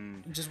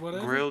 fucking Just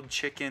whatever? grilled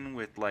chicken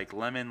with like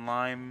lemon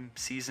lime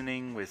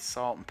seasoning with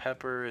salt and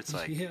pepper. It's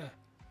like, Yeah.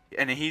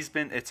 and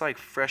it's like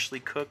freshly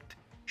cooked,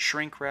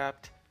 shrink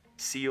wrapped,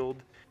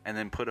 sealed, and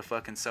then put a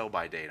fucking sell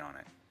by date on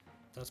it.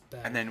 That's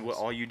bad. And then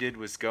all you did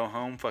was go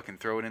home, fucking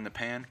throw it in the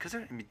pan. Cause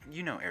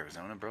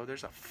Arizona, bro.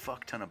 There's a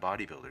fuck ton of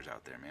bodybuilders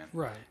out there, man.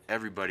 Right.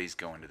 Everybody's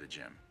going to the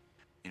gym.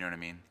 You know what I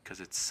mean? Cause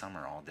it's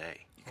summer all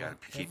day. You gotta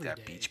keep every that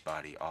day. beach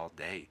body all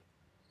day,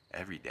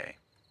 every day.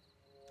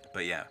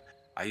 But yeah,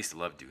 I used to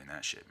love doing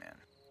that shit, man.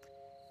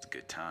 It's a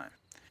good time.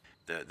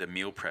 The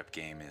meal prep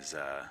game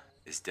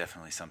is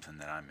definitely something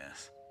that I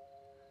miss.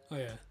 Oh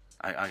yeah.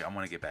 I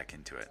want to get back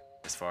into it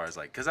as far as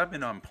like, cause I've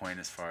been on point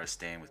as far as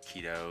staying with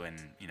keto and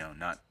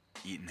not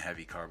eating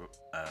heavy carb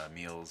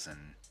meals, and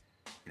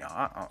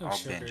I'll No binge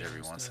sugars every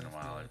and once in a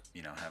stuff, while.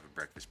 yeah. Have a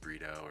breakfast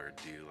burrito or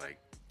do like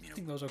I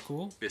think those are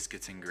cool.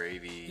 biscuits and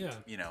gravy.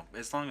 Yeah.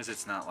 As long as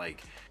it's not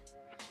like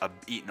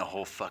eating a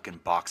whole fucking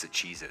box of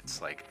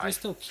Cheez-Its. Like You're I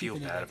still feel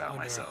keeping it, bad like, about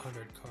under myself.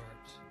 100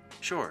 carbs.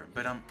 Sure,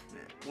 but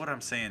what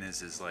I'm saying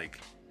is like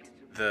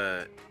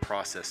the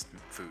processed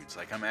foods.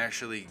 Like I'm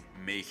actually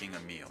making a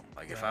meal.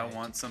 Like if I Right.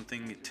 want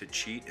something to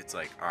cheat, it's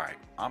like, all right,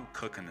 I'm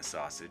cooking the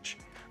sausage,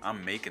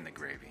 I'm making the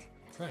gravy.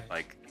 Right.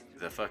 Like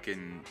the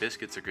fucking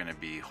biscuits are gonna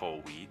be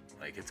whole wheat.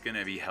 Like it's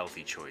gonna be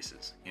healthy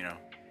choices,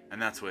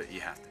 and that's what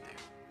you have to do.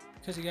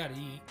 Because you gotta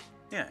eat.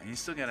 Yeah, and you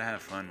still gotta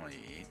have fun while you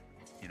eat.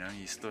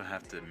 You still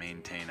have to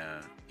maintain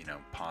a I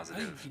think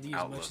positive you can eat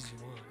outlook. as much as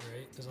you want,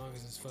 right? As long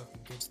as it's fucking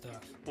good stuff.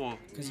 Well,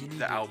 'Cause you need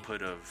the to eat.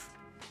 output of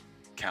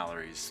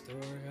calories. Still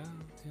work out.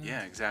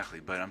 Yeah, exactly.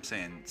 But I'm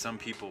saying some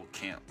people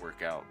can't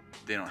work out.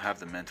 They don't have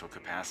the mental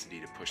capacity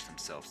to push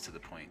themselves to the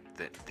point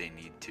that they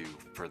need to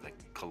for the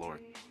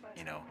caloric,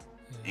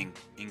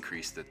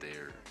 increase that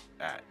they're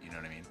at. You know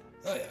what I mean?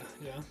 Oh yeah,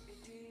 yeah.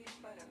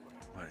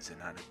 What is it?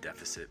 Not a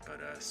deficit, but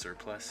a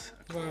surplus. A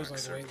That's why I was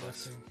caloric like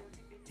surplus.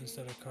 weightlifting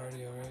instead of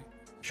cardio, right?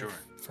 Sure.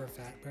 For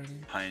fat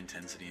burning. High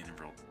intensity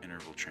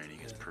interval training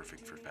is Yeah.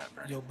 perfect for fat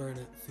burning. You'll burn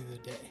it through the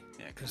day.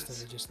 Yeah, 'cause instead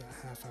it's- of just that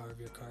half hour of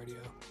your cardio.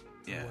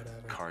 Yeah, Or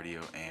whatever.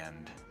 cardio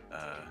and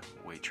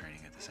weight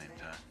training at the same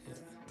time. Yeah.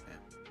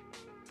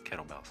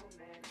 Kettlebells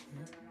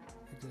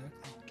Exactly.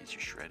 get you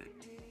shredded.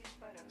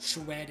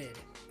 Shredded.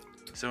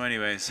 So,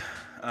 anyways,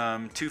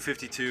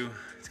 252.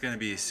 It's gonna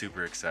be a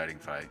super exciting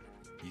fight.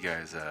 You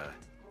guys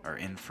are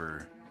in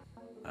for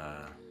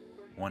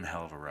one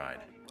hell of a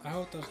ride. I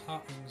hope those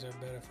hot wings are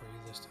better for you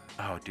this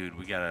time. Oh, dude,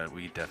 we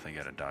definitely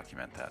gotta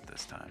document that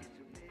this time.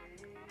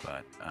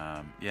 But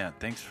yeah,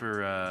 thanks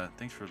for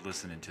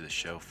listening to the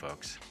show,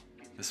 folks.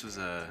 This was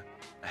a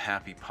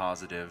happy,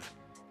 positive,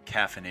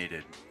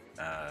 caffeinated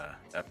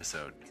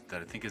episode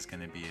that I think is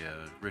going to be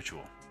a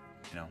ritual.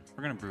 You know,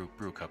 we're going to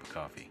brew a cup of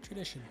coffee.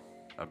 Tradition.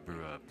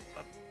 Brew a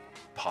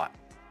pot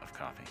of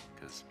coffee,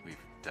 because we've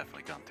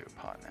definitely gone through a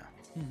pot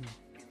now.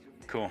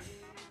 Cool.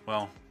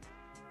 Well,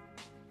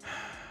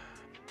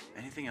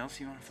 anything else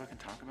you want to fucking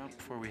talk about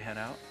before we head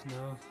out?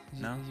 No.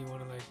 No? You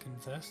want to like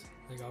confess?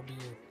 Like I'll be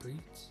your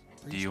priest?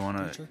 Do you want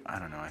preacher? to? I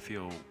don't know. I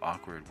feel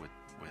awkward with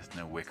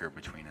no wicker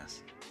between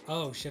us.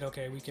 Oh shit.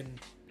 Okay, we can.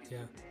 Yeah,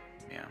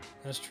 Yeah.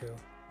 that's true.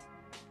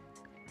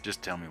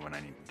 Just tell me what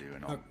I need to do,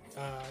 and I'll.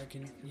 I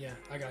can. Yeah,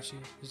 I got you.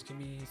 Just give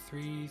me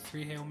three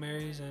Hail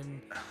Marys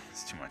and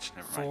It's too much.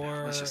 Never mind.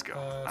 Four, Let's just go.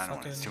 I don't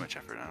want. It's fucking- too much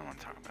effort. I don't want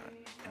to talk about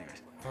it.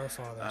 Anyways. Our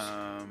Fathers.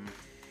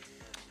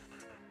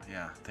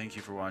 Yeah. Thank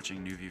you for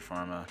watching New View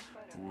Pharma.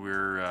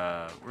 We're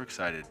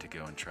excited to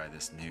go and try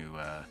this new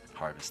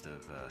harvest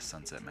of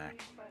Sunset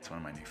Mac. It's one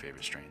of my new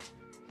favorite strains.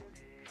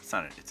 It's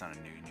not a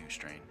new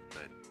strain,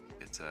 but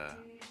it's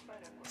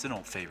an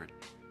old favorite.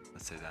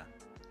 Let's say that.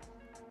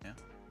 Yeah.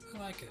 I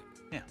like it.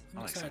 Yeah. I'm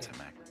I like excited. Sunset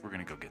Mac. We're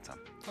gonna go get some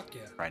Fuck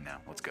yeah. right now.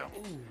 Let's go.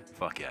 Ooh.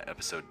 Fuck yeah.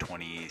 Episode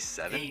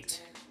 27.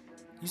 8.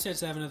 You said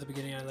 7 at the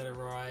beginning. I let it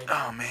ride.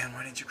 Oh man,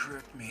 why didn't you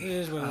correct me? It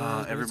is what it is, but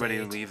it's Everybody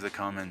 8. leave the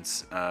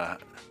comments.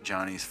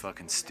 Johnny's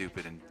fucking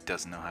stupid and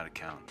doesn't know how to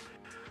count.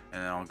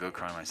 And then I'll go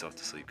cry myself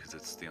to sleep because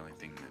it's the only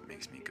thing that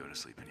makes me go to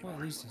sleep Well, anymore.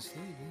 at least it's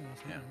sleep.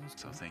 Yeah,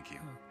 that's so cool. thank you.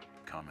 Yeah.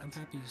 Comments.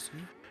 I'm happy you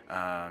sleep.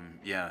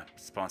 Yeah,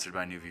 sponsored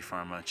by New View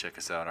Pharma. Check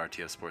us out,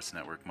 RTF Sports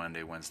Network,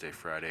 Monday, Wednesday,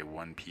 Friday,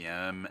 1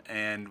 p.m.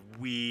 And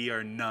we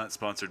are not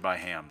sponsored by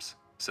Hams.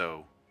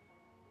 So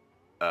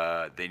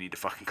they need to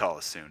fucking call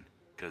us soon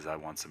because I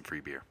want some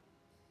free beer.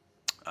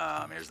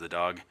 Here's the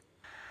dog.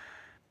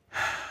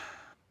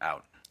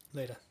 Out.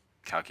 Later.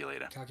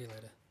 Calculator.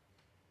 Calculator.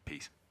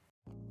 Peace.